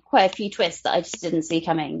still like quite a few twists that I just didn't see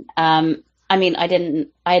coming. I mean, I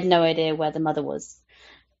had no idea where the mother was.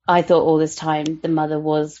 I thought all this time the mother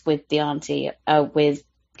was with the auntie, with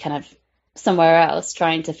kind of somewhere else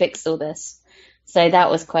trying to fix all this. So that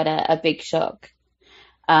was quite a big shock.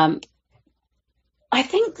 I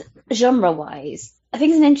think genre-wise, I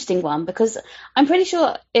think it's an interesting one because I'm pretty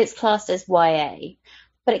sure it's classed as YA,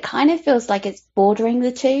 but it kind of feels like it's bordering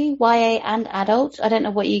the two, YA and adult. I don't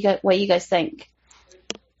know what you guys think.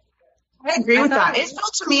 I agree with that. It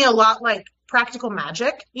felt to me a lot like Practical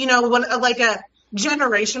Magic, you know, like a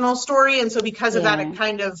generational story. And so because of that, it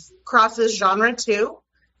kind of crosses genre too.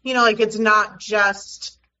 You know, like it's not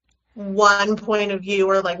just one point of view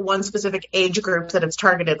or like one specific age group that it's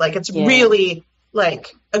targeted. Like it's really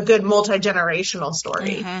like a good multi-generational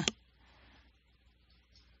story. Mm-hmm.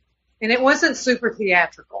 And it wasn't super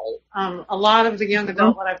theatrical. A lot of the young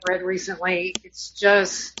adult what I've read recently, it's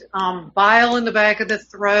just bile in the back of the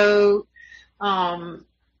throat,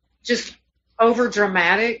 just over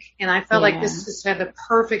dramatic. And I felt like this just had the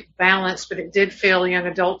perfect balance, but it did feel young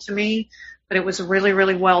adult to me. But it was really,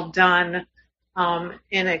 really well done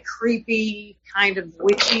in a creepy kind of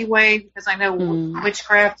witchy way, because I know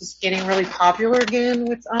witchcraft is getting really popular again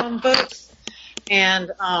with books.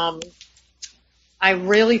 And I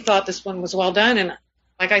really thought this one was well done. And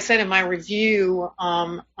like I said in my review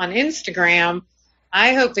on Instagram,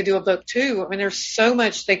 I hope they do a book too. I mean, there's so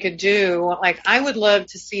much they could do. Like, I would love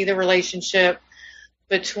to see the relationship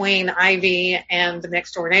between Ivy and the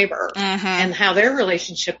next door neighbor and how their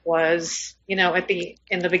relationship was, you know,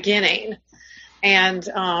 in the beginning. And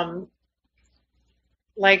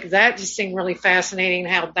like that just seemed really fascinating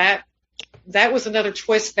how that was another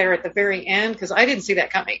twist there at the very end, because I didn't see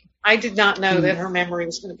that coming. I did not know that her memory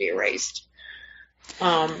was going to be erased.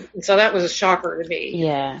 And so that was a shocker to me.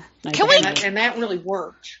 Yeah. And that really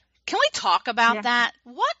worked. Can we talk about that?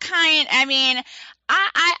 What kind, I mean,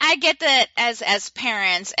 I get that as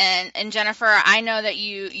parents, and Jennifer, I know that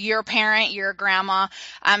you're a parent, you're a grandma.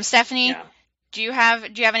 Stephanie, do you have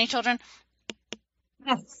any children?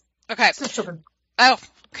 Yes. Okay. 6 children. Oh,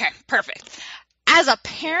 okay. Perfect. As a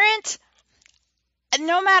parent,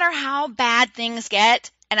 no matter how bad things get,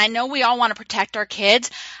 and I know we all want to protect our kids,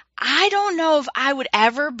 I don't know if I would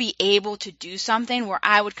ever be able to do something where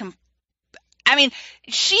I would I mean,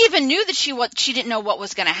 she even knew that she didn't know what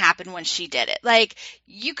was going to happen when she did it. Like,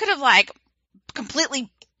 you could have like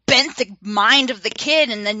completely bent the mind of the kid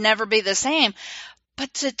and then never be the same.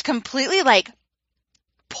 But to completely like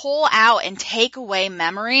pull out and take away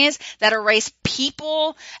memories that erase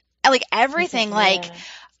people, like everything, like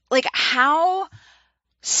how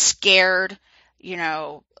scared,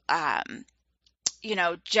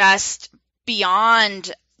 just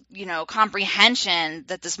beyond, comprehension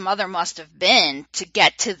that this mother must have been to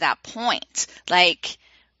get to that point. Like,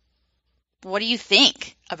 what do you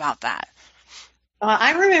think about that?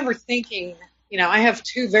 I remember thinking, I have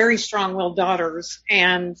 2 very strong-willed daughters,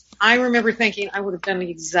 and I remember thinking I would have done the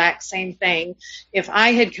exact same thing if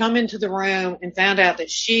I had come into the room and found out that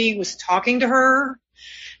she was talking to her,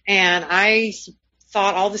 and I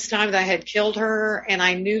thought all this time that I had killed her, and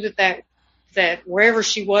I knew that that wherever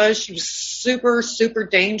she was super, super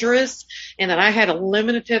dangerous, and that I had a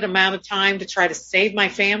limited amount of time to try to save my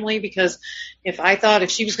family, because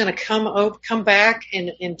if she was going to come back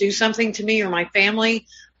and do something to me or my family,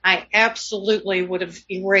 I absolutely would have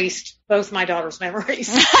erased both my daughter's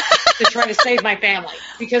memories to try to save my family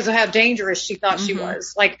because of how dangerous she thought she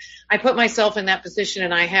was. Like, I put myself in that position,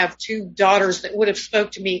 and I have 2 daughters that would have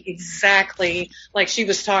spoke to me exactly like she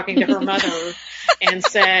was talking to her mother and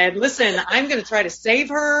said, listen, I'm going to try to save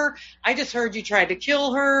her. I just heard you tried to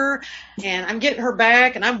kill her, and I'm getting her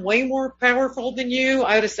back, and I'm way more powerful than you.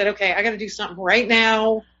 I would have said, okay, I got to do something right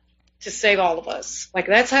now to save all of us. Like,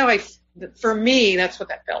 that's how for me, that's what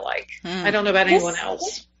that felt like. I don't know about anyone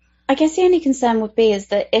else. I guess the only concern would be is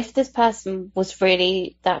that if this person was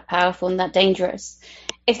really that powerful and that dangerous,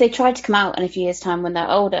 if they tried to come out in a few years' time when they're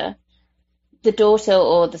older, the daughter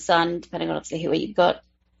or the son, depending on obviously who you've got,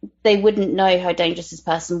 they wouldn't know how dangerous this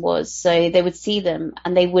person was. So they would see them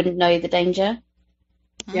and they wouldn't know the danger.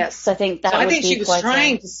 Yes. So I think that would be she was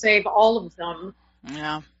trying to save all of them.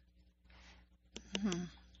 Yeah.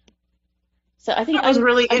 So I think that was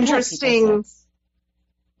really interesting,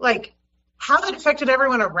 like how that affected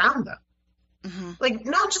everyone around them. Like,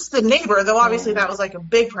 not just the neighbor, though obviously that was like a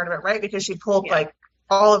big part of it, right? Because she pulled like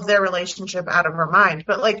all of their relationship out of her mind.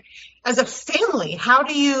 But like, as a family, how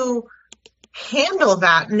do you handle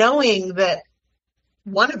that, knowing that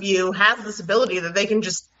one of you has this ability that they can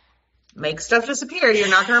just make stuff disappear? You're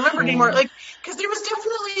not going to remember anymore. Like, because there was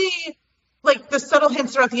definitely like the subtle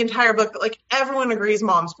hints throughout the entire book that like everyone agrees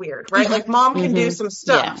mom's weird, right? Like, mom can do some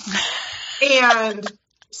stuff. And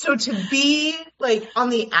so to be like on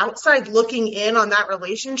the outside looking in on that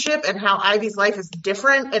relationship and how Ivy's life is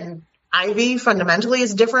different, and Ivy fundamentally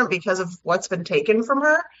is different because of what's been taken from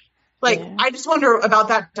her. Like, I just wonder about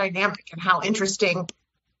that dynamic and how interesting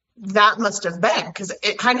that must have been, because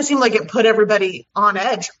it kind of seemed like it put everybody on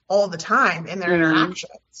edge all the time in their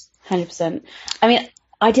interactions. 100%. I mean,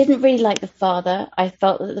 I didn't really like the father. I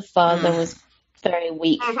felt that the father was very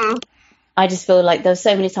weak. I just feel like there were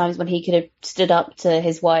so many times when he could have stood up to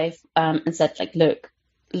his wife and said, like, look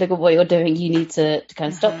at what you're doing. You need to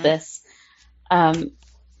kind of stop this. And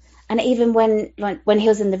even when he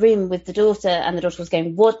was in the room with the daughter, and the daughter was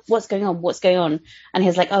going, what's going on? What's going on? And he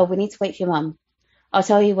was like, oh, we need to wait for your mum. I'll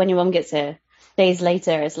tell you when your mum gets here. Days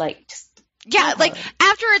later, it's like, just... Yeah, like,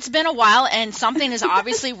 after it's been a while and something is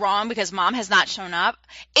obviously wrong because mom has not shown up,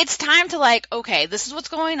 it's time to, like, okay, this is what's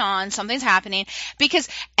going on, something's happening, because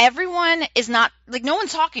everyone is not, like, no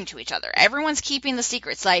one's talking to each other. Everyone's keeping the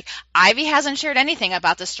secrets. Like, Ivy hasn't shared anything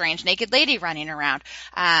about the strange naked lady running around.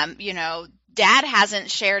 Dad hasn't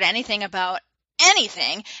shared anything about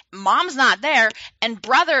anything. Mom's not there, and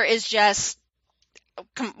brother is just,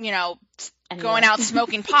 going out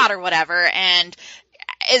smoking pot or whatever, and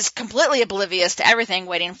is completely oblivious to everything,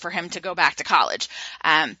 waiting for him to go back to college.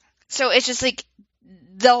 So it's just like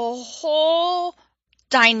the whole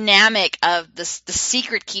dynamic of the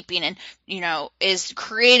secret keeping and, is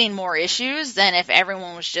creating more issues than if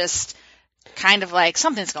everyone was just kind of like,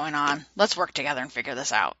 something's going on. Let's work together and figure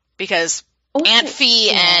this out, because Aunt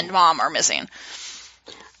Fee and mom are missing.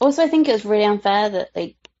 Also, I think it was really unfair that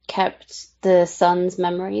they kept the son's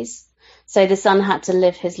memories. So the son had to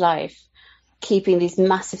live his life keeping these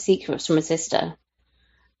massive secrets from his sister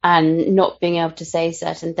and not being able to say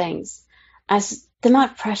certain things. As the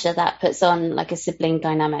amount of pressure that puts on, like, a sibling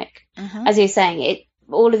dynamic. As you're saying,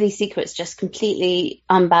 all of these secrets just completely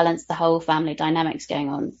unbalance the whole family dynamics going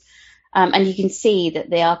on. And you can see that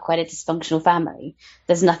they are quite a dysfunctional family.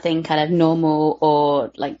 There's nothing kind of normal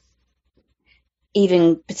or, like,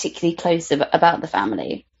 even particularly close about the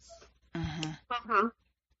family.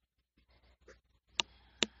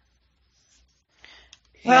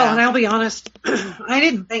 Well, and I'll be honest, I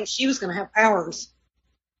didn't think she was going to have powers.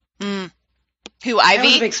 Who, Ivy? That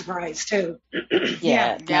was a big surprise, too.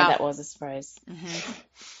 Yeah, that was a surprise.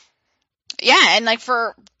 Yeah, and, like,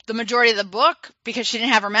 for the majority of the book, because she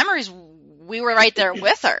didn't have her memories, we were right there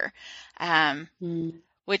with her,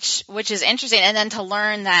 which is interesting. And then to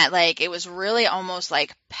learn that, like, it was really almost,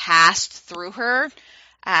 like, passed through her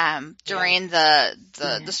during the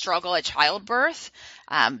struggle at childbirth.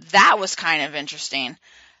 That was kind of interesting.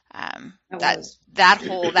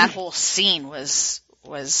 That whole scene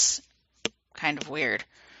was kind of weird.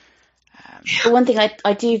 But one thing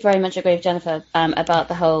I do very much agree with Jennifer about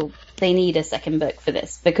the whole, they need a second book for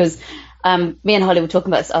this, because me and Holly were talking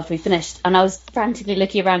about this after we finished, and I was frantically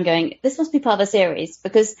looking around going, this must be part of a series,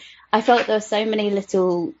 because I felt there were so many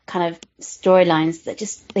little kind of storylines that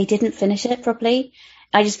just, they didn't finish it properly.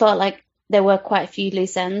 I just felt like there were quite a few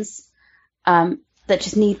loose ends that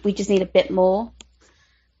we just need a bit more.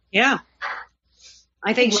 Yeah.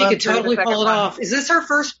 I think she could totally pull it off. Is this her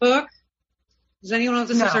first book? Does anyone know if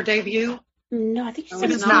this is her debut? No, I think she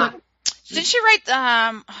said it's not. Did she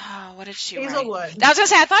write what did she Hazelwood. write? I was gonna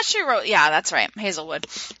say I thought she wrote that's right, Hazelwood.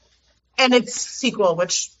 And its sequel,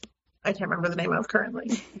 which I can't remember the name of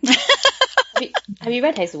currently. Have you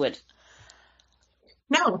read Hazelwood?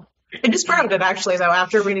 No. I just borrowed it actually though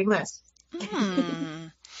after reading this.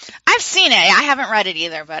 I've seen it. I haven't read it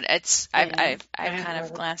either, but I've kind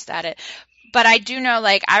of glanced at it. But I do know,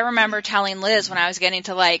 like, I remember telling Liz when I was getting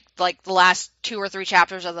to like the last 2 or 3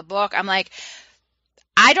 chapters of the book, I'm like,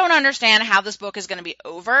 I don't understand how this book is going to be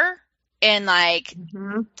over in like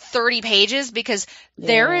 30 pages because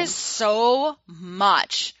there is so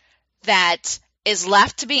much that is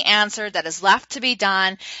left to be answered, that is left to be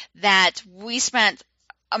done, that we spent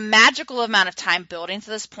a magical amount of time building to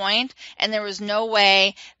this point, and there was no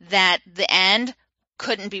way that the end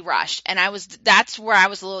couldn't be rushed. And that's where I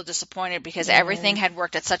was a little disappointed because everything had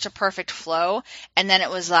worked at such a perfect flow, and then it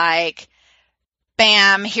was like,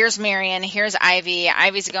 bam, here's Marion, here's Ivy.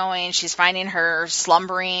 Ivy's going, she's finding her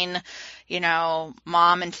slumbering,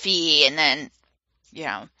 mom and Fee, and then,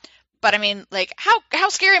 But I mean, like, how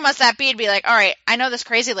scary must that be to be like, all right, I know this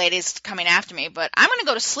crazy lady's coming after me, but I'm going to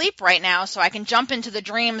go to sleep right now so I can jump into the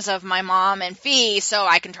dreams of my mom and Fee so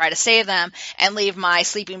I can try to save them and leave my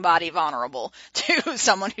sleeping body vulnerable to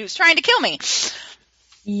someone who's trying to kill me.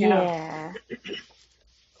 Yeah.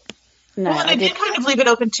 No, well, and I did kind of leave it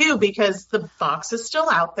open too because the box is still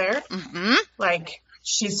out there. Mm-hmm. Like,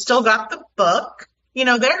 she's still got the book.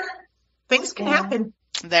 Things can happen.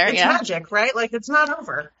 It's magic, right? Like, it's not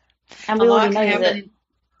over. And we already know that.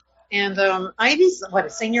 And Ivy's a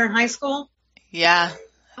senior in high school? Yeah.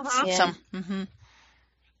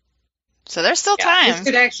 So there's still time.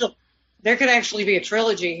 There could actually be a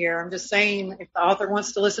trilogy here. I'm just saying, if the author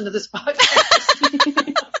wants to listen to this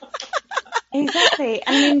podcast. Exactly.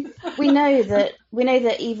 I mean, we know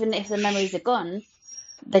that even if the memories are gone,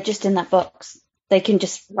 they're just in that box. They can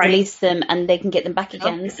just release them and they can get them back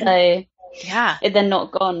again. So they're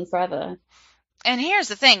not gone forever. And here's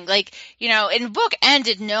the thing, like, and the book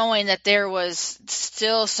ended knowing that there was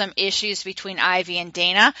still some issues between Ivy and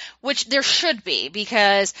Dana, which there should be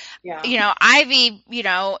because, Ivy,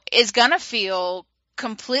 is going to feel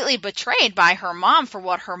completely betrayed by her mom for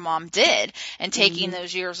what her mom did and taking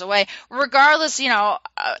those years away, regardless,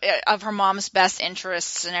 of her mom's best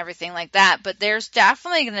interests and everything like that. But there's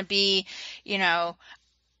definitely going to be,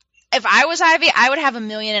 if I was Ivy, I would have 1.5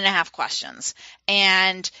 million questions.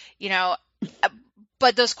 And,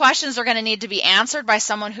 but those questions are going to need to be answered by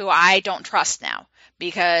someone who I don't trust now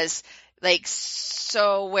because, like,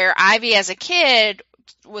 so where Ivy as a kid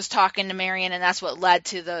was talking to Marion and that's what led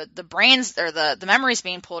to the brains or the memories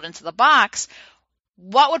being pulled into the box,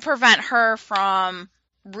 what would prevent her from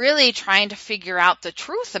really trying to figure out the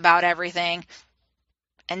truth about everything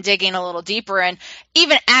and digging a little deeper and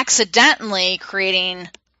even accidentally creating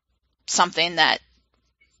something that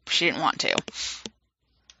she didn't want to.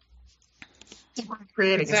 We're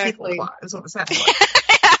creating a sequel plot is what it sounds like.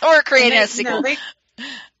 We're creating a sequel. They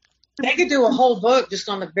could do a whole book just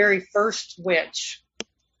on the very first witch.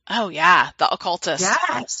 Oh, yeah. The occultist.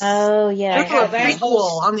 Yes. Oh, yeah. Look how that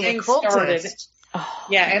whole on the occultist. Oh,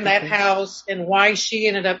 and that house and why she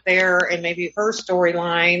ended up there and maybe her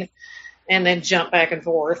storyline and then jump back and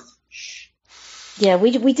forth. Yeah,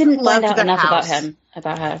 we didn't find out enough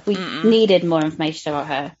about her. We needed more information about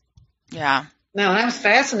her. Yeah. No, I was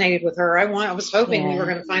fascinated with her. I was hoping we were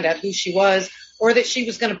going to find out who she was or that she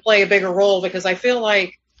was going to play a bigger role because I feel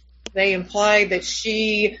like they implied that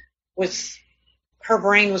her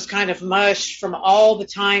brain was kind of mush from all the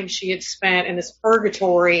time she had spent in this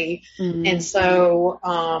purgatory. Mm-hmm. And so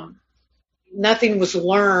nothing was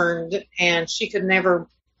learned and she could never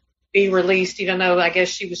be released, even though I guess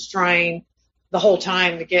she was trying the whole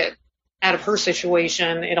time to get out of her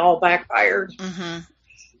situation. It all backfired. Mm-hmm.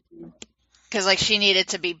 Because, like, she needed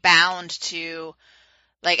to be bound to,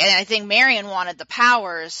 like, and I think Marion wanted the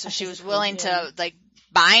powers, so she was willing to, like,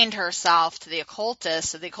 bind herself to the occultist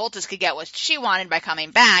so the occultist could get what she wanted by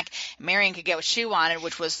coming back, and Marion could get what she wanted,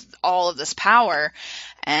 which was all of this power.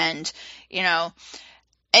 And,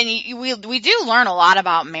 we do learn a lot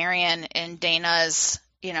about Marion in Dana's,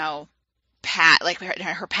 her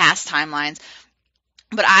past timelines.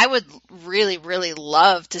 But I would really, really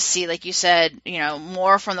love to see, like you said,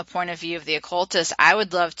 more from the point of view of the occultist. I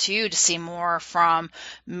would love, too, to see more from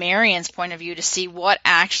Marion's point of view, to see what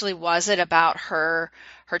actually was it about her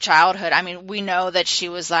childhood. I mean, we know that she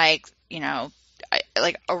was like,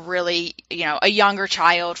 like a really, a younger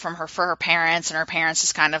child for her parents, and her parents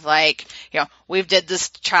is kind of like, we've did this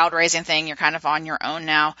child raising thing. You're kind of on your own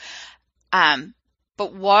now.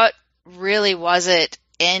 But what really was it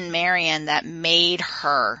in Marian that made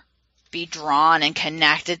her be drawn and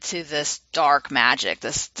connected to this dark magic,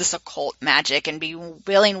 this occult magic, and being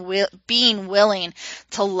willing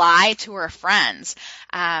to lie to her friends?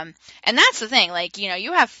 And that's the thing, like,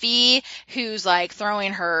 you have Fee, who's like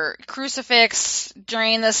throwing her crucifix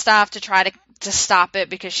during this stuff to try to stop it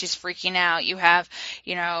because she's freaking out. You have,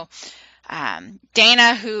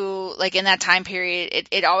 Dana, who, like, in that time period,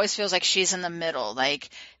 it always feels like she's in the middle. Like,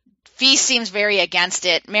 Fee seems very against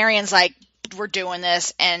it. Marian's like, we're doing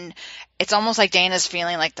this, and it's almost like Dana's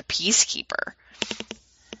feeling like the peacekeeper.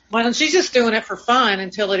 Well, and she's just doing it for fun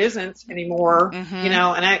until it isn't anymore, and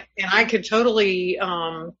I could totally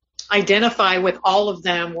identify with all of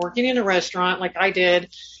them working in a restaurant like I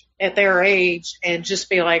did at their age, and just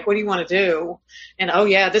be like, what do you want to do? And, oh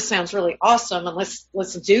yeah, this sounds really awesome, and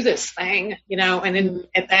let's do this thing, and then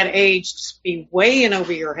at that age, just be way in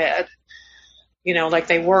over your head, like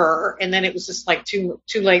they were. And then it was just like too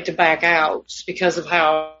late to back out, just because of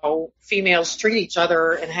how females treat each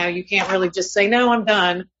other, and how you can't really just say, no, I'm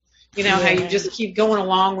done. How you just keep going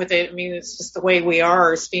along with it. I mean, it's just the way we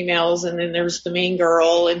are as females. And then there's the mean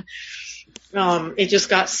girl, and it just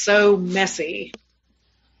got so messy.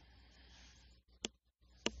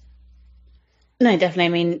 No, definitely. I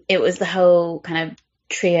mean, it was the whole kind of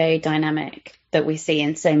trio dynamic that we see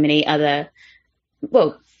in so many other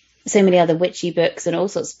witchy books and all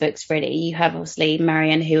sorts of books, really. You have obviously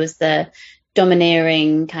Marian, who was the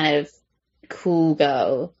domineering kind of cool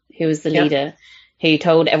girl, who was the leader, who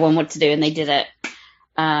told everyone what to do, and they did it.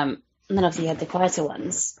 And then obviously you had the quieter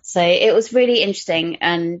ones. So it was really interesting,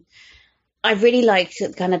 and I really liked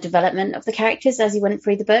the kind of development of the characters as you went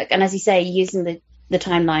through the book. And as you say, using the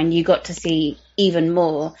timeline, you got to see even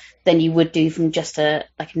more than you would do from just a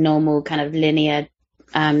normal kind of linear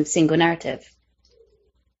single narrative.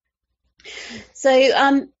 So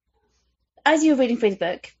as you were reading through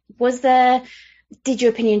the book, did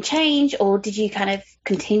your opinion change, or did you kind of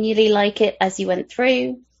continually like it as you went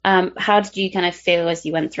through? How did you kind of feel as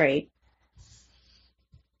you went through?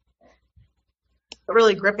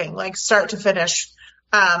 Really gripping, like start to finish.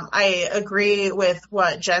 I agree with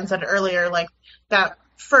what Jen said earlier, like that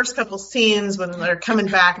first couple scenes when they're coming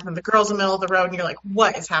back and then the girl's in the middle of the road and you're like,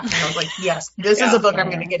 what is happening? I was like, yes, this is a book I'm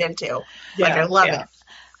going to get into. Like, I love it.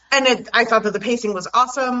 And I thought that the pacing was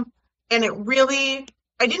awesome. And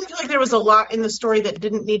I didn't feel like there was a lot in the story that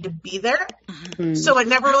didn't need to be there. Mm-hmm. So it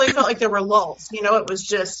never really felt like there were lulls. It was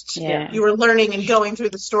just, you were learning and going through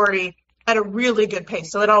the story at a really good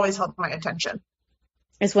pace. So it always held my attention.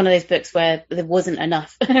 It's one of those books where there wasn't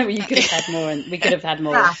enough. You could have had more, and we could have had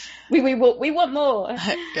more. Yeah. We want more.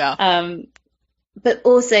 Yeah. But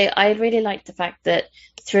also, I really liked the fact that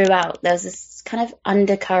throughout there was this kind of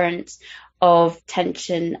undercurrent of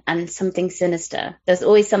tension and something sinister. There's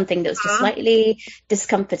always something that was just slightly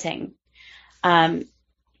discomforting,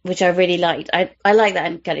 which I really liked. I like that,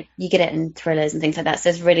 and you get it in thrillers and things like that. So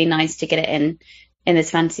it's really nice to get it in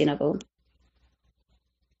this fantasy novel.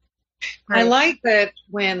 I like that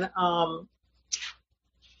when,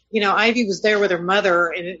 Ivy was there with her mother,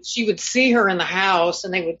 and she would see her in the house,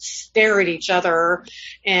 and they would stare at each other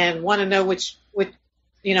and want to know what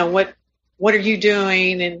are you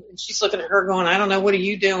doing? And she's looking at her going, I don't know, what are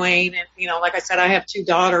you doing? And, like I said, I have 2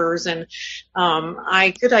 daughters, and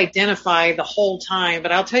I could identify the whole time.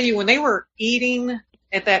 But I'll tell you, when they were eating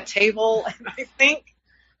at that table, and I think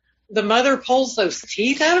the mother pulls those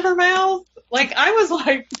teeth out of her mouth, like, I was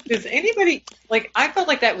like, does anybody, like, I felt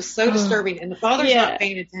like that was so disturbing, and the father's not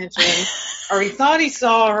paying attention, or he thought he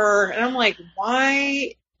saw her, and I'm like,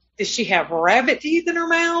 why does she have rabbit teeth in her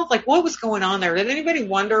mouth? Like, what was going on there? Did anybody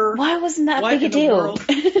wonder? Why wasn't that a big a deal?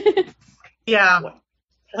 Yeah.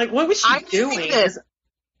 Like, what was she doing?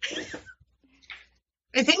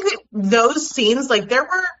 I think that those scenes, like, there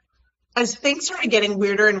were, as things started getting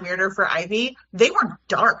weirder and weirder for Ivy, they were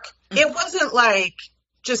dark. It wasn't like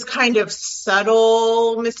just kind of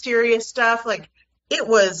subtle, mysterious stuff. Like, it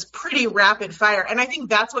was pretty rapid fire. And I think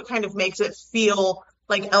that's what kind of makes it feel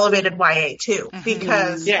like elevated YA too,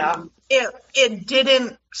 because it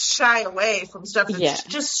didn't shy away from stuff that's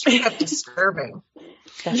just straight up disturbing.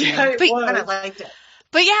 Yeah, it was. And I liked it.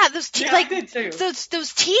 But yeah, those teeth,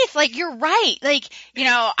 those teeth, like, you're right. Like,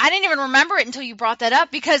 I didn't even remember it until you brought that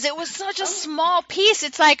up, because it was such a small piece.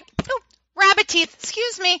 It's like, oh, rabbit teeth,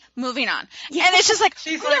 excuse me, moving on. Yeah. And it's just like,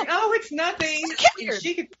 she's like, oh, it's nothing.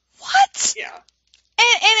 What? Yeah.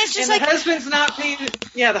 it's just the husband's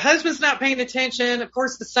not paying attention. Of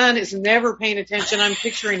course, the son is never paying attention. I'm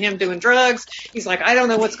picturing him doing drugs. He's like, I don't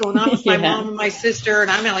know what's going on with my mom and my sister.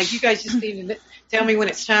 And I'm like, you guys just need to tell me when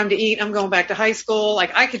it's time to eat. I'm going back to high school.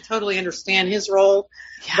 Like, I could totally understand his role.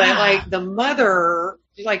 Yeah. But, like, the mother,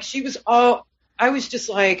 like, I was just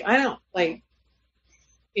like, I don't, like,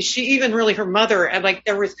 is she even really her mother? And, like,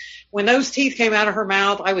 when those teeth came out of her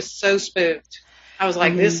mouth, I was so spooked. I was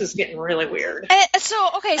like, this is getting really weird. So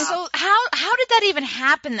how did that even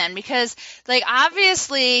happen then? Because, like,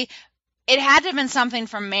 obviously it had to have been something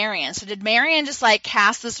from Marion. So did Marion just, like,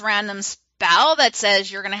 cast this random spell that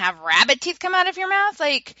says you're going to have rabbit teeth come out of your mouth?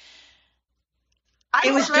 Like,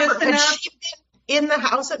 it was just enough. Had she been in the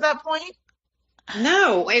house at that point?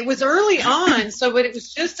 No, it was early on. But it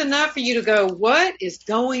was just enough for you to go, what is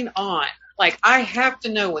going on? Like, I have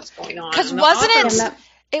to know what's going on. Because wasn't it...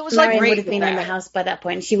 It was Marion like would have been in the house by that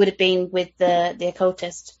point. She would have been with the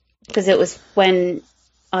occultist because it was when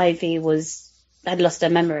Ivy had lost her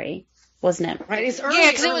memory, wasn't it? Right. It's early.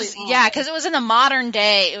 Yeah, because it was in the modern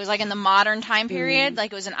day. It was like in the modern time period.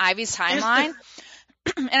 Like it was in Ivy's timeline.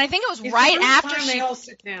 And I think it was right after they all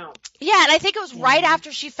sit down. Yeah, and I think it was right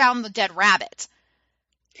after she found the dead rabbit.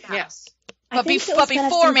 Yes. But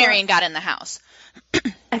before Marion got in the house.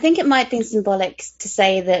 I think it might have been symbolic to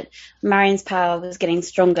say that Marion's power was getting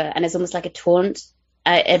stronger, and it's almost like a taunt,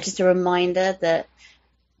 just a reminder that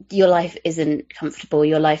your life isn't comfortable.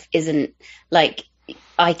 Your life isn't like,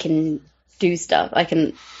 I can do stuff. I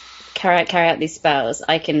can carry out these spells.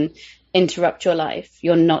 I can interrupt your life.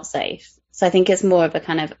 You're not safe. So I think it's more of a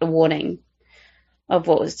kind of a warning of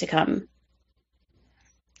what was to come.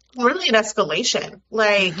 Really an escalation,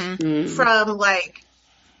 like from like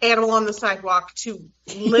animal on the sidewalk to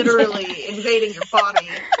literally invading your body.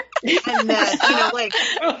 And then, like,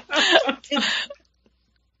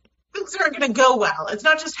 things aren't going to go well. It's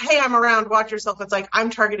not just, hey, I'm around, watch yourself. It's like, I'm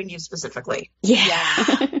targeting you specifically.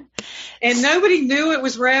 Yeah. And nobody knew it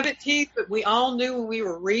was rabbit teeth, but we all knew when we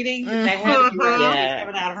were reading that they had to be rabbit teeth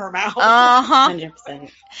coming out of her mouth.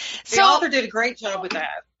 100%. The author did a great job with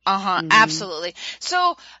that. Absolutely.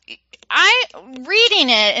 So reading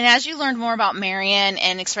it, and as you learned more about Marion,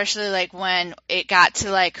 and especially like when it got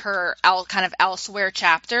to like her kind of elsewhere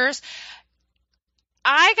chapters,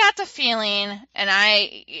 I got the feeling, and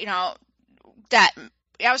that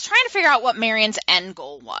I was trying to figure out what Marion's end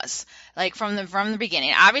goal was, like from the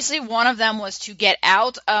beginning. Obviously, one of them was to get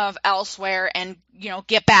out of elsewhere and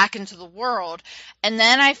get back into the world, and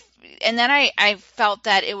then I felt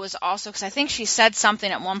that it was also because I think she said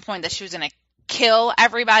something at one point that she was going to kill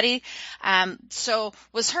everybody. So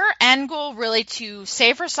was her end goal really to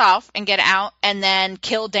save herself and get out, and then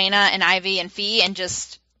kill Dana and Ivy and Fee and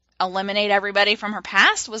just eliminate everybody from her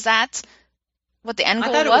past? Was that what the end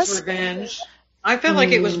goal was? I thought it was revenge. I felt like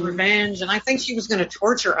it was revenge, and I think she was going to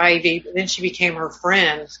torture Ivy, but then she became her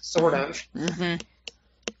friend, sort of. Mm-hmm.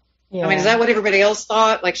 Yeah. I mean, is that what everybody else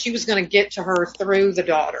thought? Like, she was going to get to her through the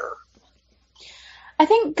daughter. I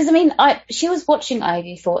think, because, she was watching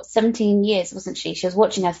Ivy for 17 years, wasn't she? She was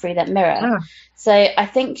watching her through that mirror. Yeah. So I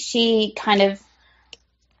think she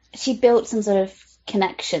built some sort of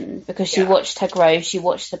connection because she watched her grow, she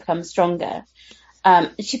watched her become stronger.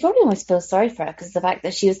 She probably almost feels sorry for her because of the fact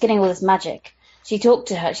that she was getting all this magic. She talked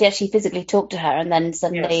to her, she actually physically talked to her, and then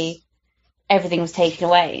suddenly everything was taken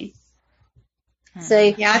away. So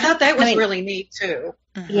I thought that was really neat too.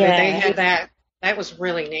 Yeah, they had that. That was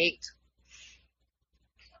really neat.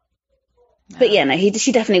 But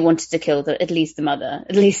she definitely wanted to kill at least the mother,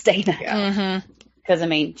 at least Dana. Yeah. Because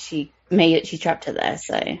she trapped her there.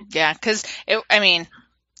 So yeah, because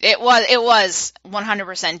it was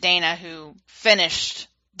 100% Dana who finished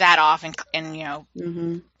that off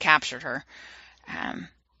and captured her.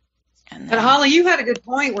 But Holly, you had a good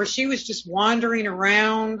point where she was just wandering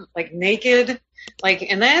around like naked,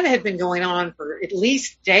 and that had been going on for at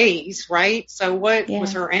least days, right? So what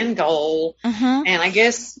was her end goal? Mm-hmm. And I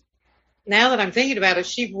guess now that I'm thinking about it,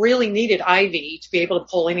 she really needed Ivy to be able to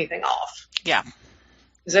pull anything off. Yeah.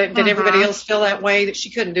 Did everybody else feel that way, that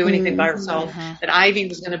she couldn't do anything by herself? That Ivy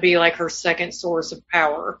was going to be like her second source of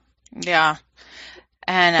power? Yeah.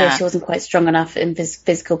 And she wasn't quite strong enough in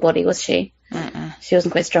physical body, was she? Mm-mm. She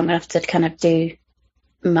wasn't quite strong enough to kind of do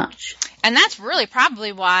much. And that's really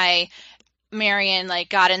probably why Marion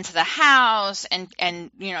got into the house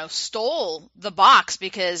and stole the box,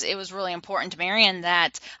 because it was really important to Marion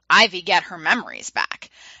that Ivy get her memories back.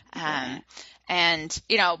 And,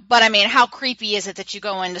 but how creepy is it that you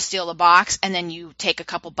go in to steal the box and then you take a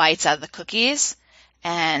couple bites out of the cookies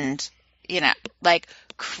and,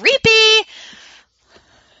 creepy.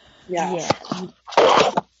 Yeah.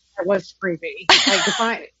 it was creepy.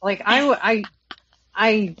 Like,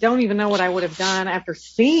 I don't even know what I would have done after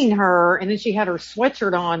seeing her, and then she had her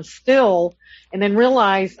sweatshirt on still, and then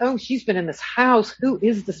realized, oh, she's been in this house. Who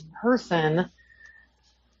is this person?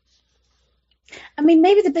 I mean,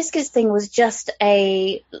 maybe the biscuits thing was just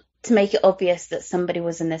to make it obvious that somebody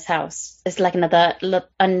was in this house. It's like another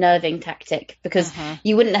unnerving tactic, because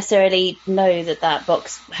you wouldn't necessarily know that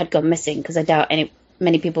box had gone missing, because I doubt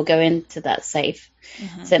many people go into that safe.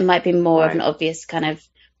 So it might be more of an obvious kind of,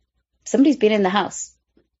 somebody's been in the house.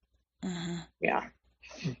 Yeah.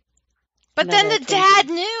 But then the dad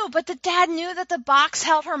knew. But the dad knew that the box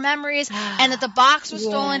held her memories and that the box was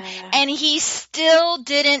stolen, and he still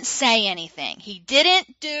didn't say anything. He didn't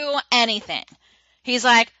do anything. He's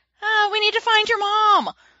like, we need to find your mom.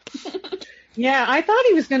 Yeah, I thought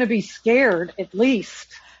he was going to be scared at least.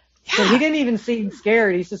 Yeah. But he didn't even seem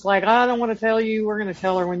scared. He's just like, I don't want to tell you. We're going to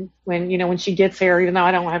tell her when she gets here, even though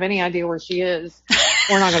I don't have any idea where she is.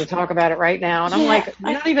 We're not going to talk about it right now. And I'm like,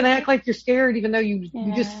 you don't even act like you're scared, even though you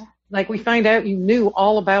just, like, we find out you knew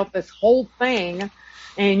all about this whole thing.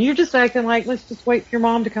 And you're just acting like, let's just wait for your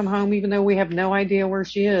mom to come home, even though we have no idea where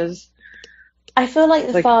she is. I feel like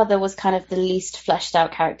the father was kind of the least fleshed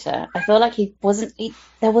out character. I feel like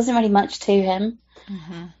there wasn't really much to him.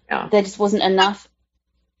 Yeah. There just wasn't enough.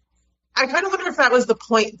 I kind of wonder if that was the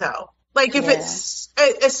point, though. Like, if it's,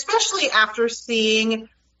 especially after seeing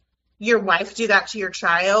your wife do that to your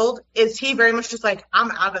child, is he very much just like, I'm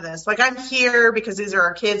out of this. Like, I'm here because these are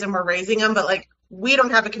our kids and we're raising them, but, like, we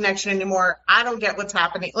don't have a connection anymore. I don't get what's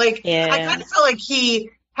happening. Like, I kind of felt like he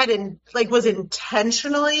was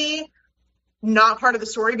intentionally not part of the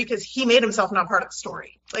story because he made himself not part of the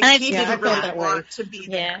story. Like, he didn't really want to be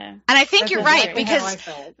there. Yeah. And I think you're right,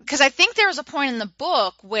 because I think there was a point in the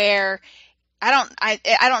book where I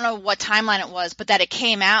don't know what timeline it was, but that it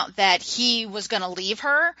came out that he was going to leave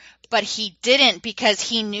her, but he didn't, because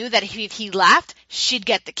he knew that if he left, she'd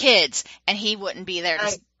get the kids and he wouldn't be there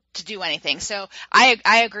to do anything. So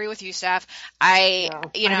I agree with you, Steph. I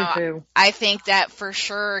think that for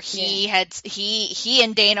sure he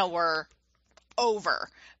and Dana were over,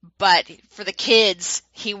 but for the kids,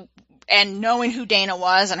 and knowing who Dana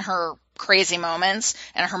was and her crazy moments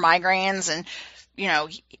and her migraines, and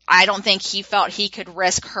I don't think he felt he could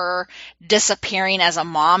risk her disappearing as a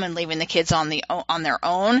mom and leaving the kids on their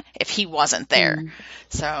own if he wasn't there.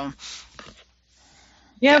 So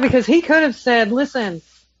because he could have said, listen,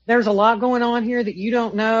 there's a lot going on here that you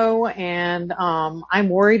don't know, and I'm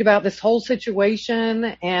worried about this whole situation,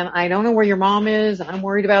 and I don't know where your mom is, and I'm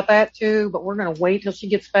worried about that too, but we're going to wait till she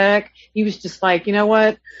gets back. He was just like, you know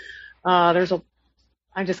what, I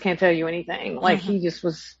just can't tell you anything. Like, he just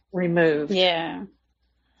was removed. Yeah.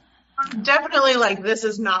 Definitely, like, this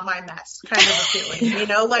is not my mess kind of a feeling,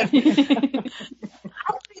 like, I'm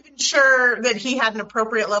not even sure that he had an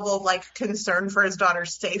appropriate level of, like, concern for his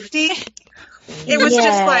daughter's safety. It was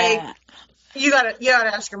just like, you gotta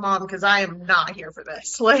ask your mom, because I am not here for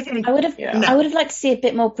this. Like, I would have liked to see a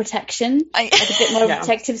bit more protection, like a bit more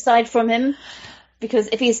protective side from him, because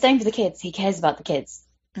if he's staying for the kids, he cares about the kids.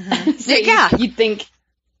 So you'd think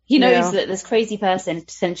he knows that this crazy person is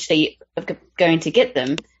potentially going to get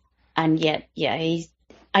them, and yet, I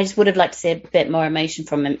just would have liked to see a bit more emotion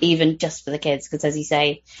from him, even just for the kids, because as you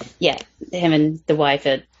say, him and the wife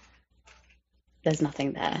there's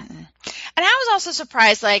nothing there. And I was also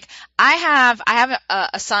surprised. Like, I have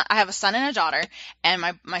a son. I have a son and a daughter, and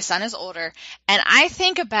my son is older. And I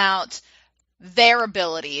think about their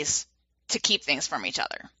abilities to keep things from each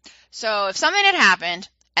other. So if something had happened,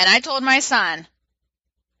 and I told my son,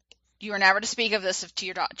 "You are never to speak of this to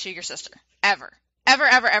your sister, ever, ever,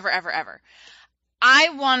 ever, ever, ever, ever," I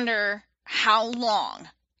wonder how long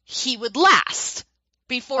he would last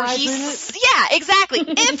before exactly.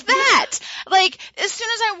 If that, like, as soon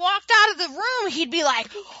as I walked out of the room, he'd be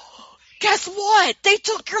like, guess what? They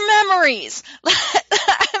took your memories.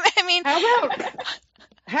 I mean,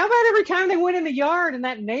 how about every time they went in the yard and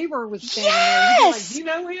that neighbor was standing there? You'd be like, do you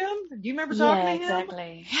know him? Do you remember talking to him?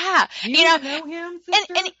 Exactly. Yeah. Do you know him,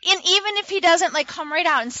 sister? And even if he doesn't, like, come right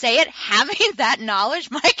out and say it, having that knowledge,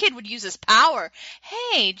 my kid would use his power.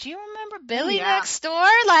 Hey, do you remember Billy next door?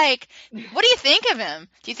 Like, what do you think of him?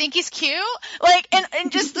 Do you think he's cute? Like,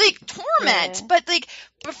 and just, like, torment. But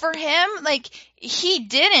for him, like, he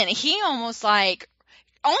didn't. He almost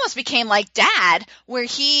became like Dad, where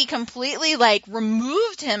he completely, like,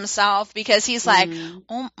 removed himself because he's like,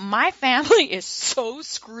 oh, my family is so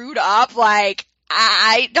screwed up. Like,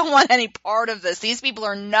 I don't want any part of this. These people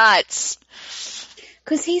are nuts.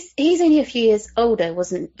 Because he's only a few years older,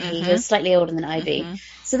 wasn't he? He was slightly older than Ivy.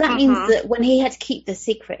 So that means that when he had to keep the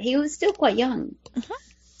secret, he was still quite young.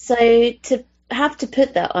 So to have to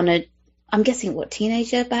put that on I'm guessing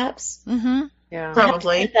teenager perhaps? Mm-hmm. Yeah,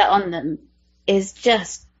 probably. Put that on them is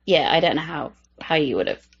just, I don't know how you would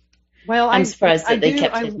have. Well, I'm surprised that they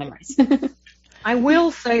kept his memories. I will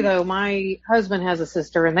say, though, my husband has a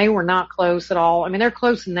sister, and they were not close at all. I mean, they're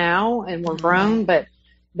close now, and we're grown, but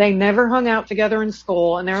they never hung out together in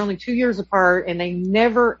school, and they're only 2 years apart, and they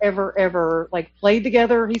never, ever, ever, played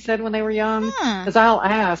together, he said, when they were young. Because I'll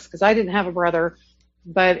ask, because I didn't have a brother,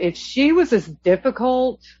 but if she was as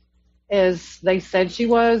difficult as they said she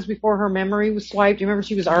was before her memory was swiped. You remember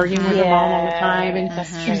she was arguing with her mom all the time, and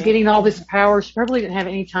she was getting all this power. She probably didn't have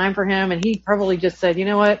any time for him, and he probably just said, you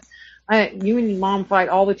know what? You and your mom fight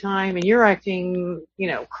all the time, and you're acting,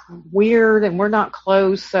 weird, and we're not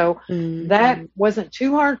close. So that wasn't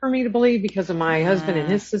too hard for me to believe because of my husband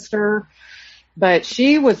and his sister. But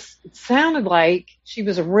it sounded like she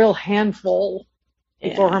was a real handful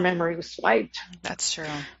before her memory was swiped. That's true.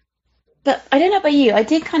 But I don't know about you. I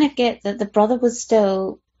did kind of get that the brother was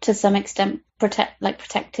still, to some extent,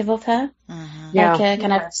 protective of her. Mm-hmm.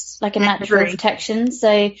 Like a natural protection.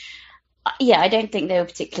 So, I don't think they were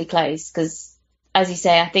particularly close because, as you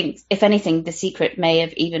say, I think, if anything, the secret may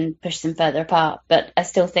have even pushed them further apart. But I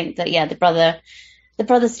still think that, the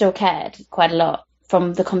brother still cared quite a lot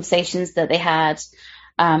from the conversations that they had,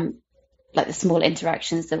 like the small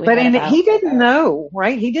interactions that we had. But he didn't know,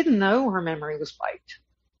 right? He didn't know her memory was wiped.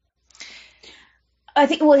 I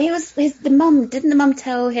think, didn't the mum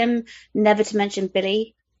tell him never to mention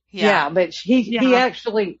Billy? Yeah, but he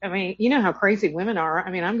actually, I mean, you know how crazy women are. I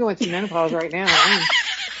mean, I'm going through menopause right now. I'm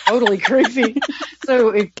totally crazy.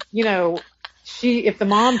 So if the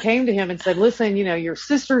mom came to him and said, listen, your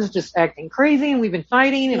sister's just acting crazy and we've been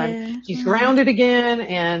fighting and she's grounded again.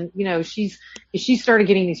 And, she started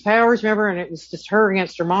getting these powers, remember? And it was just her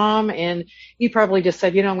against her mom. And he probably just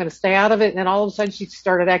said, I'm going to stay out of it. And then all of a sudden she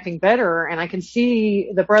started acting better. And I can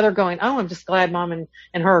see the brother going, oh, I'm just glad mom and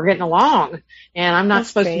her are getting along. And I'm not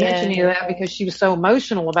supposed to mention any of that because she was so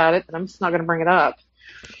emotional about it that I'm just not going to bring it up.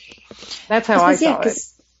 That's how I saw it.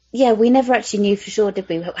 Yeah, we never actually knew for sure, did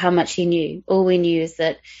we, how much he knew. All we knew is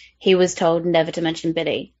that he was told never to mention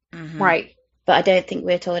Billy. Mm-hmm. Right. But I don't think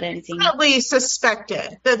we were told anything. Definitely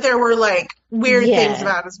suspected that there were, weird things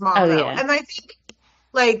about his mom, though. Yeah. And I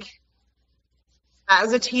think,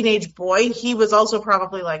 as a teenage boy, he was also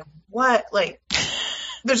probably what?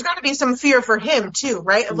 There's got to be some fear for him, too,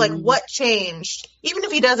 right? Of, what changed? Even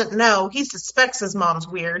if he doesn't know, he suspects his mom's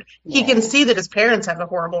weird. Yeah. He can see that his parents have a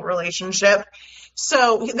horrible relationship.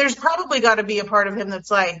 So there's probably got to be a part of him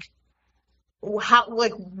that's why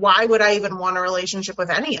would I even want a relationship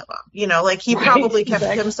with any of them? He probably kept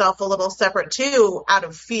himself a little separate too, out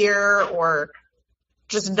of fear or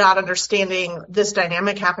just not understanding this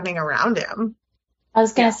dynamic happening around him. I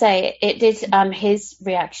was going to say, it did, his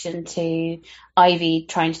reaction to Ivy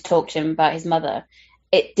trying to talk to him about his mother,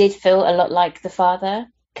 it did feel a lot like the father.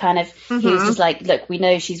 Kind of, he was just like, look, we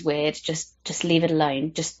know she's weird, just leave it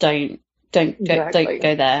alone. Just don't go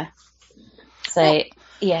there. So,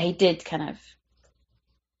 he did kind of.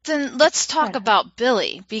 Then let's talk about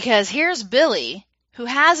Billy, because here's Billy, who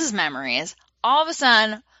has his memories. All of a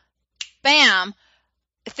sudden, bam,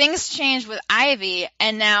 things changed with Ivy,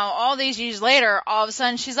 and now all these years later, all of a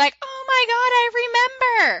sudden she's like, oh my God, I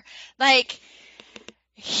remember.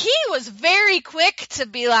 He was very quick to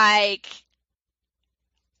be like,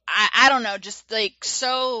 I don't know, just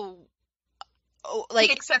so...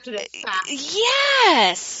 he accepted it fast.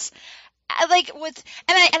 Yes.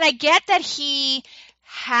 And I get that he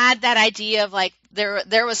had that idea of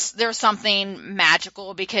there was something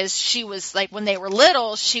magical because she was when they were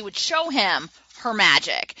little, she would show him her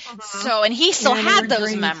magic. So, and he still had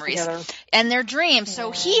those memories together. And their dreams. Yeah.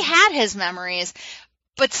 So he had his memories,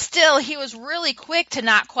 but still he was really quick to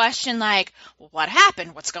not question what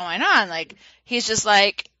happened? What's going on? He's just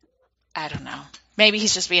I don't know. Maybe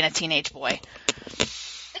he's just being a teenage boy.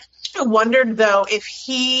 I wondered, though, if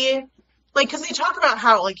he, because they talk about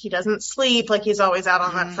how, he doesn't sleep, he's always out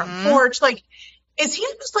on that front porch. Is he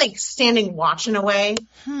just, standing watching away?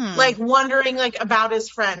 Wondering, about his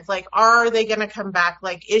friends. Are they going to come back?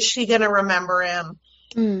 Is she going to remember him?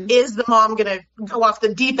 Is the mom going to go off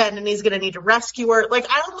the deep end and he's going to need to rescue her?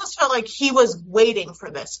 I almost felt like he was waiting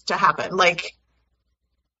for this to happen.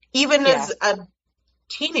 Even as a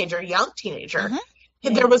young teenager,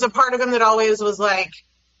 there was a part of him that always was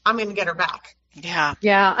I'm going to get her back. Yeah.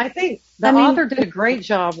 Yeah, I think the author did a great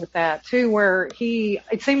job with that, too, where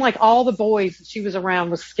it seemed like all the boys that she was around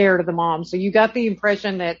was scared of the mom. So you got the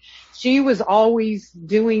impression that she was always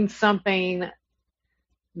doing something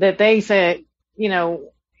that they said,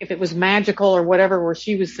 if it was magical or whatever, where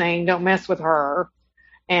she was saying, don't mess with her.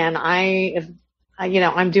 and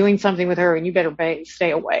I'm doing something with her, and you better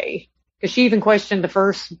stay away. Because she even questioned the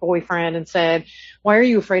first boyfriend and said, "Why are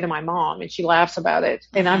you afraid of my mom?" And she laughs about it.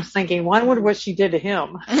 And I'm thinking, well, I wonder what she did to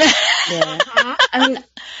him. Yeah. I mean,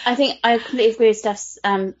 I think I completely agree with Steph's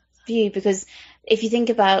view, because if you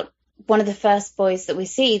think about one of the first boys that we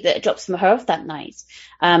see that drops her off that night,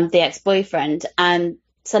 the ex-boyfriend, and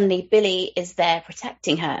suddenly Billy is there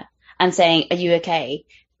protecting her and saying, "Are you okay?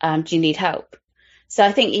 Do you need help?" So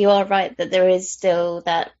I think you are right that there is still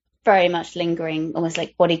that very much lingering, almost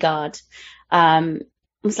like bodyguard,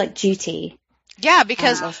 almost like duty. Yeah,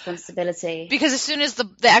 because responsibility. Because as soon as the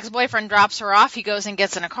ex-boyfriend drops her off, he goes and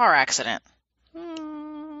gets in a car accident.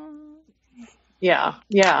 Yeah.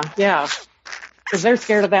 Because they're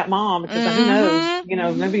scared of that mom. Because who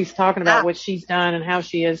knows? Nobody's talking about what she's done and how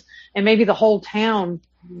she is. And maybe the whole town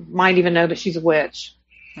might even know that she's a witch.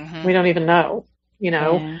 Mm-hmm. We don't even know,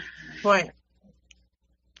 Yeah. Boy.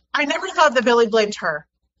 I never thought that Billy blamed her.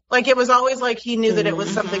 Like, it was always like he knew that it was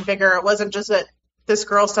something bigger. It wasn't just that this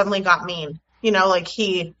girl suddenly got mean. Like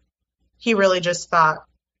he really just thought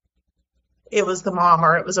it was the mom,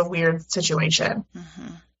 or it was a weird situation.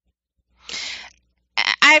 Mm-hmm.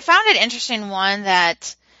 I found it interesting, one,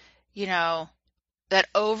 that, that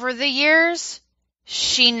over the years,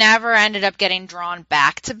 she never ended up getting drawn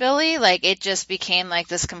back to Billy. Like, it just became like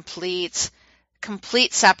this complete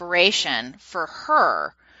separation for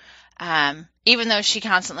her. Even though she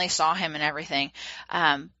constantly saw him and everything.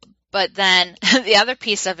 But then the other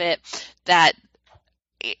piece of it that,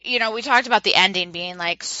 we talked about the ending being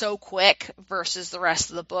like so quick versus the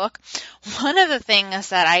rest of the book. One of the things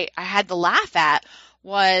that I had to laugh at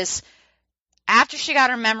was after she got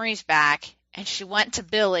her memories back and she went to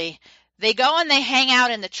Billy, they go and they hang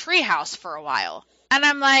out in the treehouse for a while. And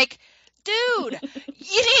I'm like, dude,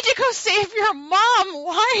 you need to go save your mom.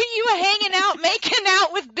 Why are you hanging out, making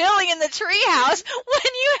out with Billy in the treehouse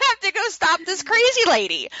when you have to go stop this crazy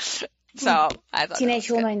lady? So I thought teenage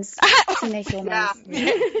hormones. Teenage hormones.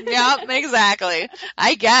 Yeah, exactly.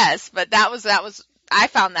 I guess, but that was. I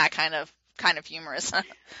found that kind of humorous. I'm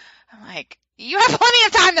like, you have plenty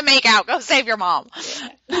of time to make out. Go save your mom.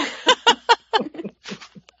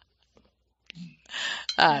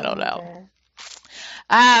 I don't know.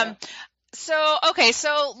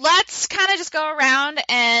 So let's kind of just go around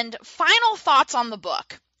and final thoughts on the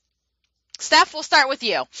book. Steph, we'll start with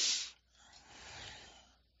you.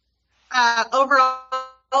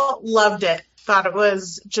 Overall, loved it. Thought it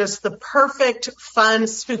was just the perfect, fun,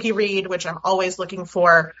 spooky read, which I'm always looking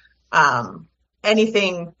for.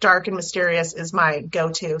 Anything dark and mysterious is my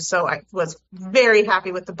go-to. So I was very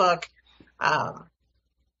happy with the book.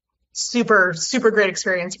 Super, super great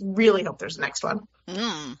experience. Really hope there's a next one.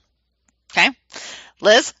 Okay.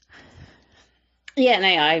 Liz? Yeah, no,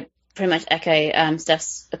 I pretty much echo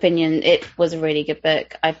Steph's opinion. It was a really good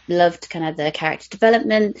book. I loved kind of the character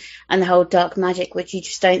development and the whole dark magic, which you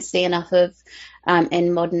just don't see enough of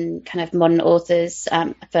in modern authors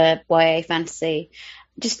for YA fantasy.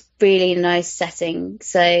 Just really nice setting.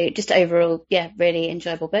 So just overall, really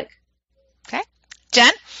enjoyable book. Okay.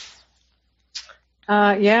 Jen?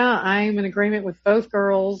 I'm in agreement with both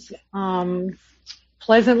girls.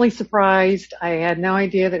 Pleasantly surprised. I had no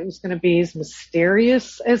idea that it was going to be as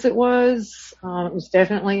mysterious as it was. It was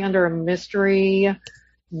definitely under a mystery,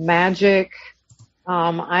 magic.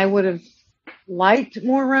 I would have liked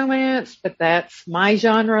more romance, but that's my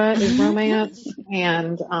genre is romance.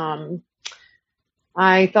 And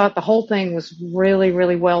I thought the whole thing was really,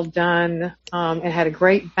 really well done. It had a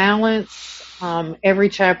great balance. Every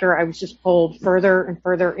chapter I was just pulled further and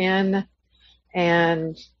further in.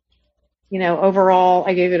 And overall,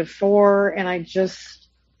 I gave it a 4, and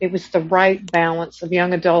it was the right balance of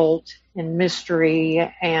young adult and mystery,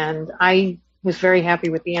 and I was very happy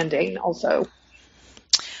with the ending also.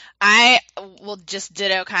 I will just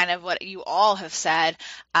ditto kind of what you all have said.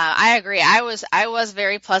 I agree. I was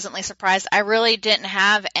very pleasantly surprised. I really didn't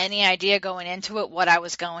have any idea going into it what I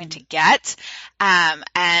was going to get. And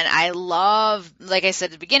I love, like I said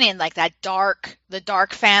at the beginning, like the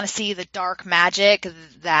dark fantasy, the dark magic,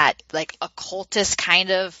 that like occultist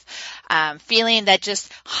kind of feeling that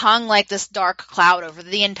just hung like this dark cloud over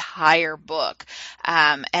the entire book.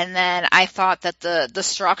 And then I thought that the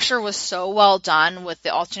structure was so well done with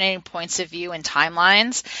the alternating points of view and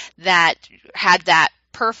timelines that had that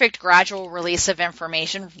perfect gradual release of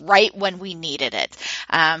information right when we needed it.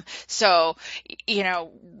 So,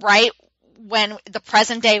 right when the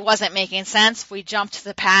present day wasn't making sense, we jumped to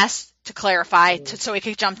the past to clarify so we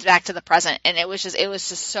could jump back to the present. And it was just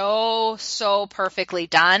so perfectly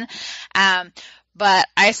done. but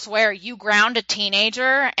I swear you ground a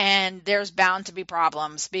teenager and there's bound to be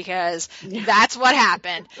problems, because that's what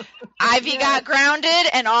happened. Ivy got grounded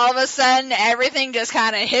and all of a sudden everything just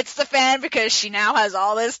kind of hits the fan because she now has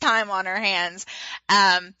all this time on her hands.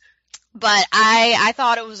 But I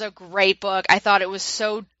thought it was a great book. I thought it was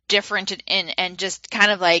so different and just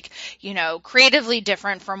kind of like, creatively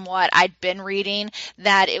different from what I'd been reading,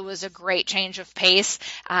 that it was a great change of pace.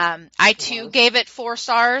 I too gave it 4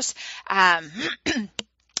 stars.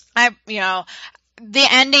 The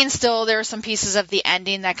ending still, there were some pieces of the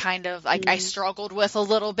ending that kind of like I struggled with a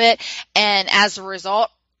little bit. And as a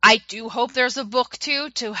result, I do hope there's a book 2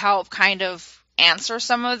 to help kind of answer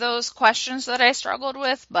some of those questions that I struggled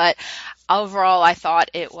with. But overall, I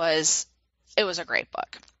thought it was a great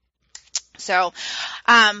book. So,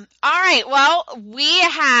 all right. Well, we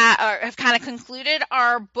have kind of concluded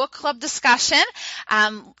our book club discussion.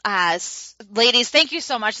 Ladies, thank you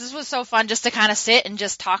so much. This was so fun just to kind of sit and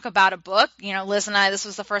just talk about a book. Liz and I, this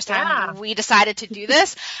was the first time we decided to do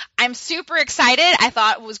this. I'm super excited. I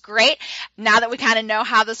thought it was great. Now that we kind of know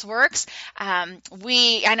how this works, I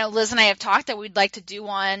know Liz and I have talked that we'd like to do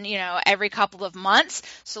one, every couple of months.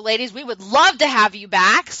 So ladies, we would love to have you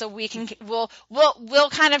back so we'll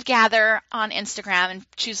kind of gather on Instagram and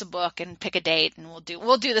choose a book and pick a date, and we'll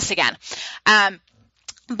do this again.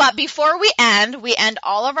 But before we end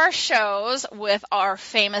all of our shows with our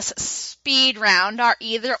famous speed round, our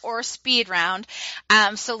either or speed round.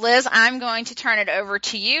 So Liz, I'm going to turn it over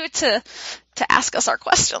to you to ask us our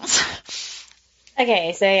questions.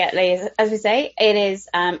 Okay, so yeah, ladies, as we say, it is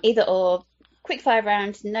either or, quick fire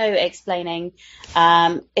round, no explaining.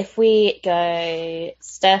 If we go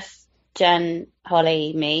Steph, Jen,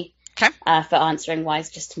 Holly, me, okay, for answering wise,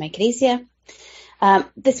 just to make it easier.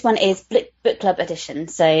 This one is book club edition,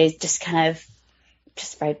 so just very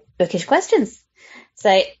bookish questions.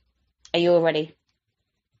 So, are you all ready?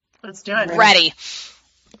 Let's do it. Ready.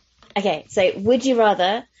 Okay, so would you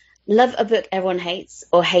rather love a book everyone hates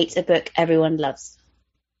or hate a book everyone loves?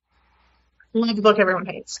 Love a book everyone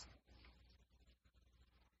hates.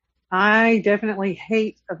 I definitely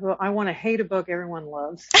hate a book. I want to hate a book everyone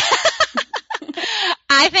loves.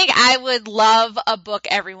 I think I would love a book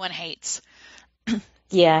everyone hates.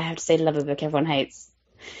 Yeah, I have to say love a book everyone hates.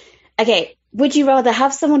 Okay, would you rather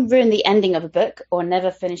have someone ruin the ending of a book or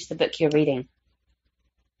never finish the book you're reading?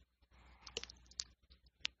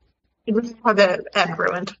 I'd rather have the end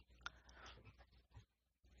ruined.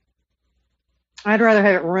 I'd rather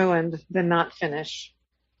have it ruined than not finish.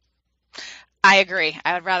 I agree.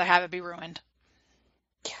 I would rather have it be ruined.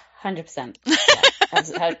 100%. Yeah,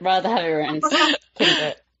 I'd rather have it ruined. Couldn't do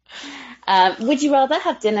it. Would you rather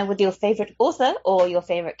have dinner with your favorite author or your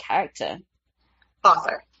favorite character?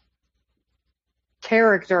 Author.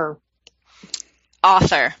 Character.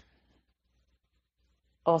 Author.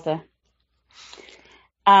 Author.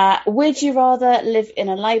 Would you rather live in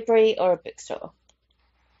a library or a bookstore?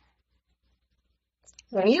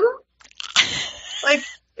 Same? Like,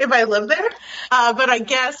 if I live there? But I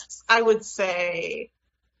guess I would say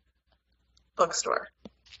bookstore.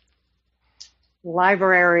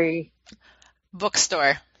 Library.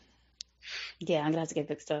 Bookstore. Yeah, I'm going to have to go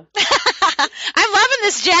bookstore. I'm loving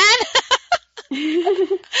this, Jen.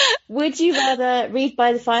 Would you rather read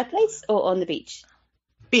by the fireplace or on the beach?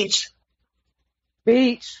 Beach.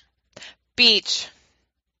 Beach. Beach.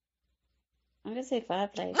 I'm going to say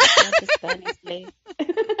fireplace.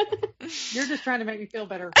 You're just trying to make me feel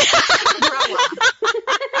better.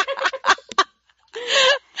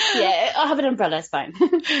 Yeah, I'll have an umbrella, it's fine.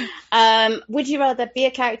 Would you rather be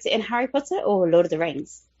a character in Harry Potter or Lord of the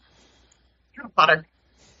Rings? Harry Potter.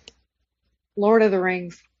 Lord of the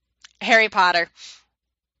Rings. Harry Potter.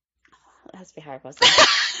 It has to be Harry Potter.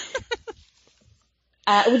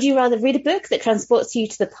 Would you rather read a book that transports you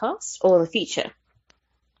to the past or the future?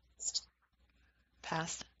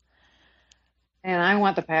 Past. And I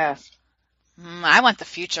want the past. I want the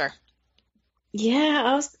future.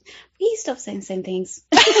 Yeah, we stop saying the same things.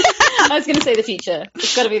 I was going to say the future.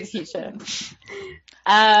 It's got to be the future.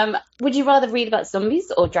 Would you rather read about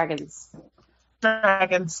zombies or dragons?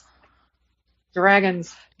 Dragons.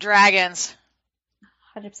 Dragons. Dragons.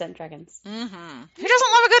 100% dragons. Mm-hmm. Who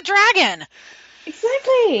doesn't love a good dragon?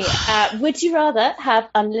 Exactly. Would you rather have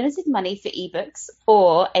unlimited money for ebooks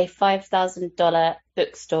or a $5,000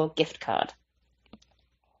 bookstore gift card?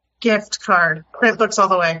 Gift card. Print books all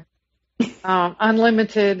the way.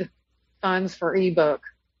 Unlimited funds for ebook.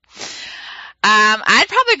 I'd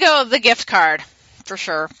probably go the gift card for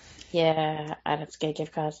sure. Yeah, I'd have to go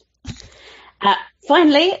gift card.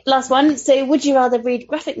 Finally, last one. So, would you rather read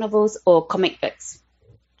graphic novels or comic books?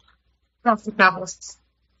 Graphic novels.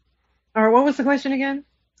 All right, what was the question again?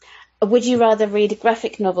 Would you rather read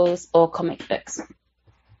graphic novels or comic books?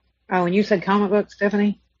 Oh, and you said comic books,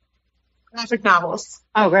 Stephanie? Graphic novels.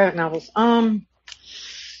 Oh, graphic novels.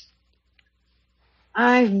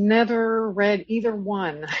 I've never read either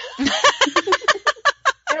one.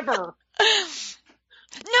 Ever.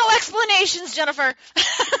 No explanations, Jennifer.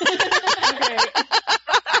 Okay.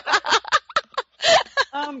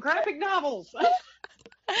 Graphic novels.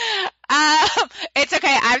 It's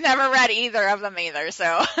okay. I've never read either of them either,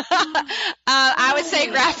 so I would say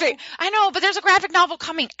graphic. I know, but there's a graphic novel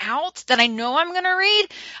coming out that I know I'm going to read.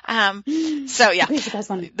 So yeah,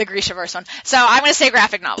 the Grishaverse one. So I'm going to say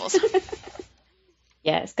graphic novels.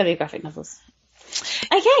 Yeah, it's going to be graphic novels.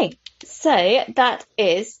 Okay, so that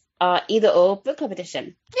is our Either Or Book Club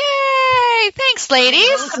edition. Yay! Thanks,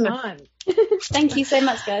 ladies. Thank you so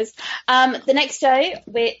much, guys. The next show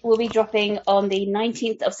will be dropping on the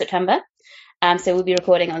 19th of September. So we'll be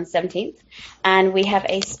recording on the 17th. And we have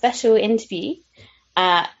a special interview.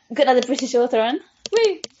 Got another British author on.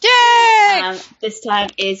 Woo! Yay! This time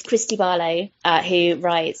is Christy Barlow, who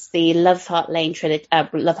writes the Love Heart Lane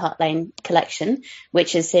collection,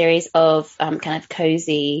 which is a series of kind of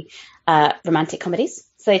cozy romantic comedies.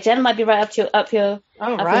 So Jen might be right up your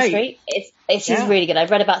street. She's really good.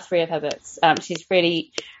 I've read about 3 of her books. She's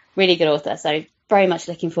really, really good author. So very much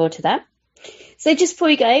looking forward to that. So just before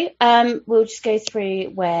we go, we'll just go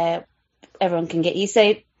through where everyone can get you.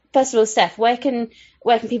 So first of all, Steph, where can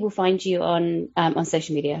people find you on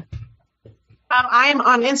social media? I am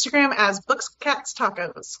on Instagram as Books, Cats,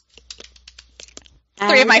 Tacos.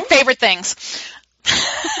 3 of my favorite things.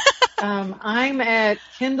 I'm at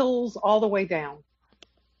Kindles all the way down.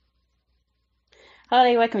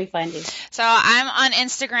 Holly, where can we find you? So I'm on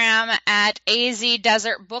Instagram at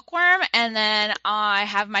AZDesertBookworm, and then I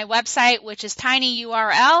have my website, which is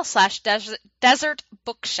tinyurl/Desert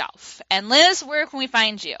Bookshelf. And Liz, where can we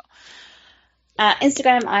find you?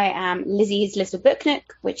 Instagram, I am Lizzie's Little Book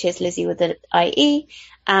Nook, which is Lizzie with an IE,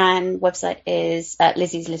 and website is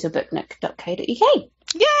lizzieslittlebooknook.co.uk.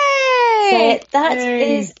 Yay! So that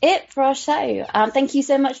is it for our show. Thank you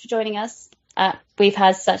so much for joining us. We've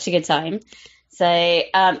had such a good time. So,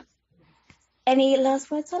 any last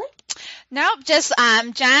words, Holly? Nope, just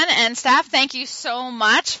Jen and Steph, thank you so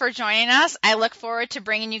much for joining us. I look forward to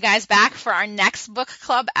bringing you guys back for our next book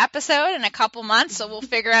club episode in a couple months, so we'll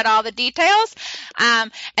figure out all the details.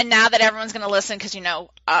 And now that everyone's going to listen, because,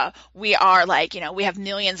 we are we have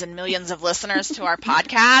millions and millions of listeners to our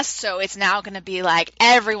podcast, so it's now going to be like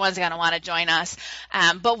everyone's going to want to join us.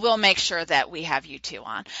 But we'll make sure that we have you two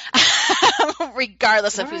on,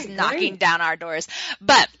 regardless of who's knocking down our doors.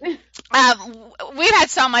 But we've had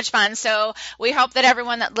so much fun, so we hope that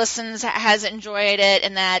everyone that listens has enjoyed it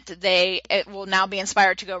and that it will now be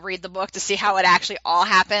inspired to go read the book to see how it actually all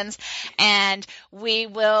happens. And we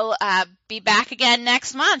will be back again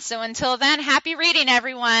next month. So until then, happy reading,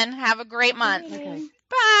 everyone. Have a great month. Okay.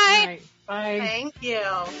 Bye. Right. Bye. Thank you.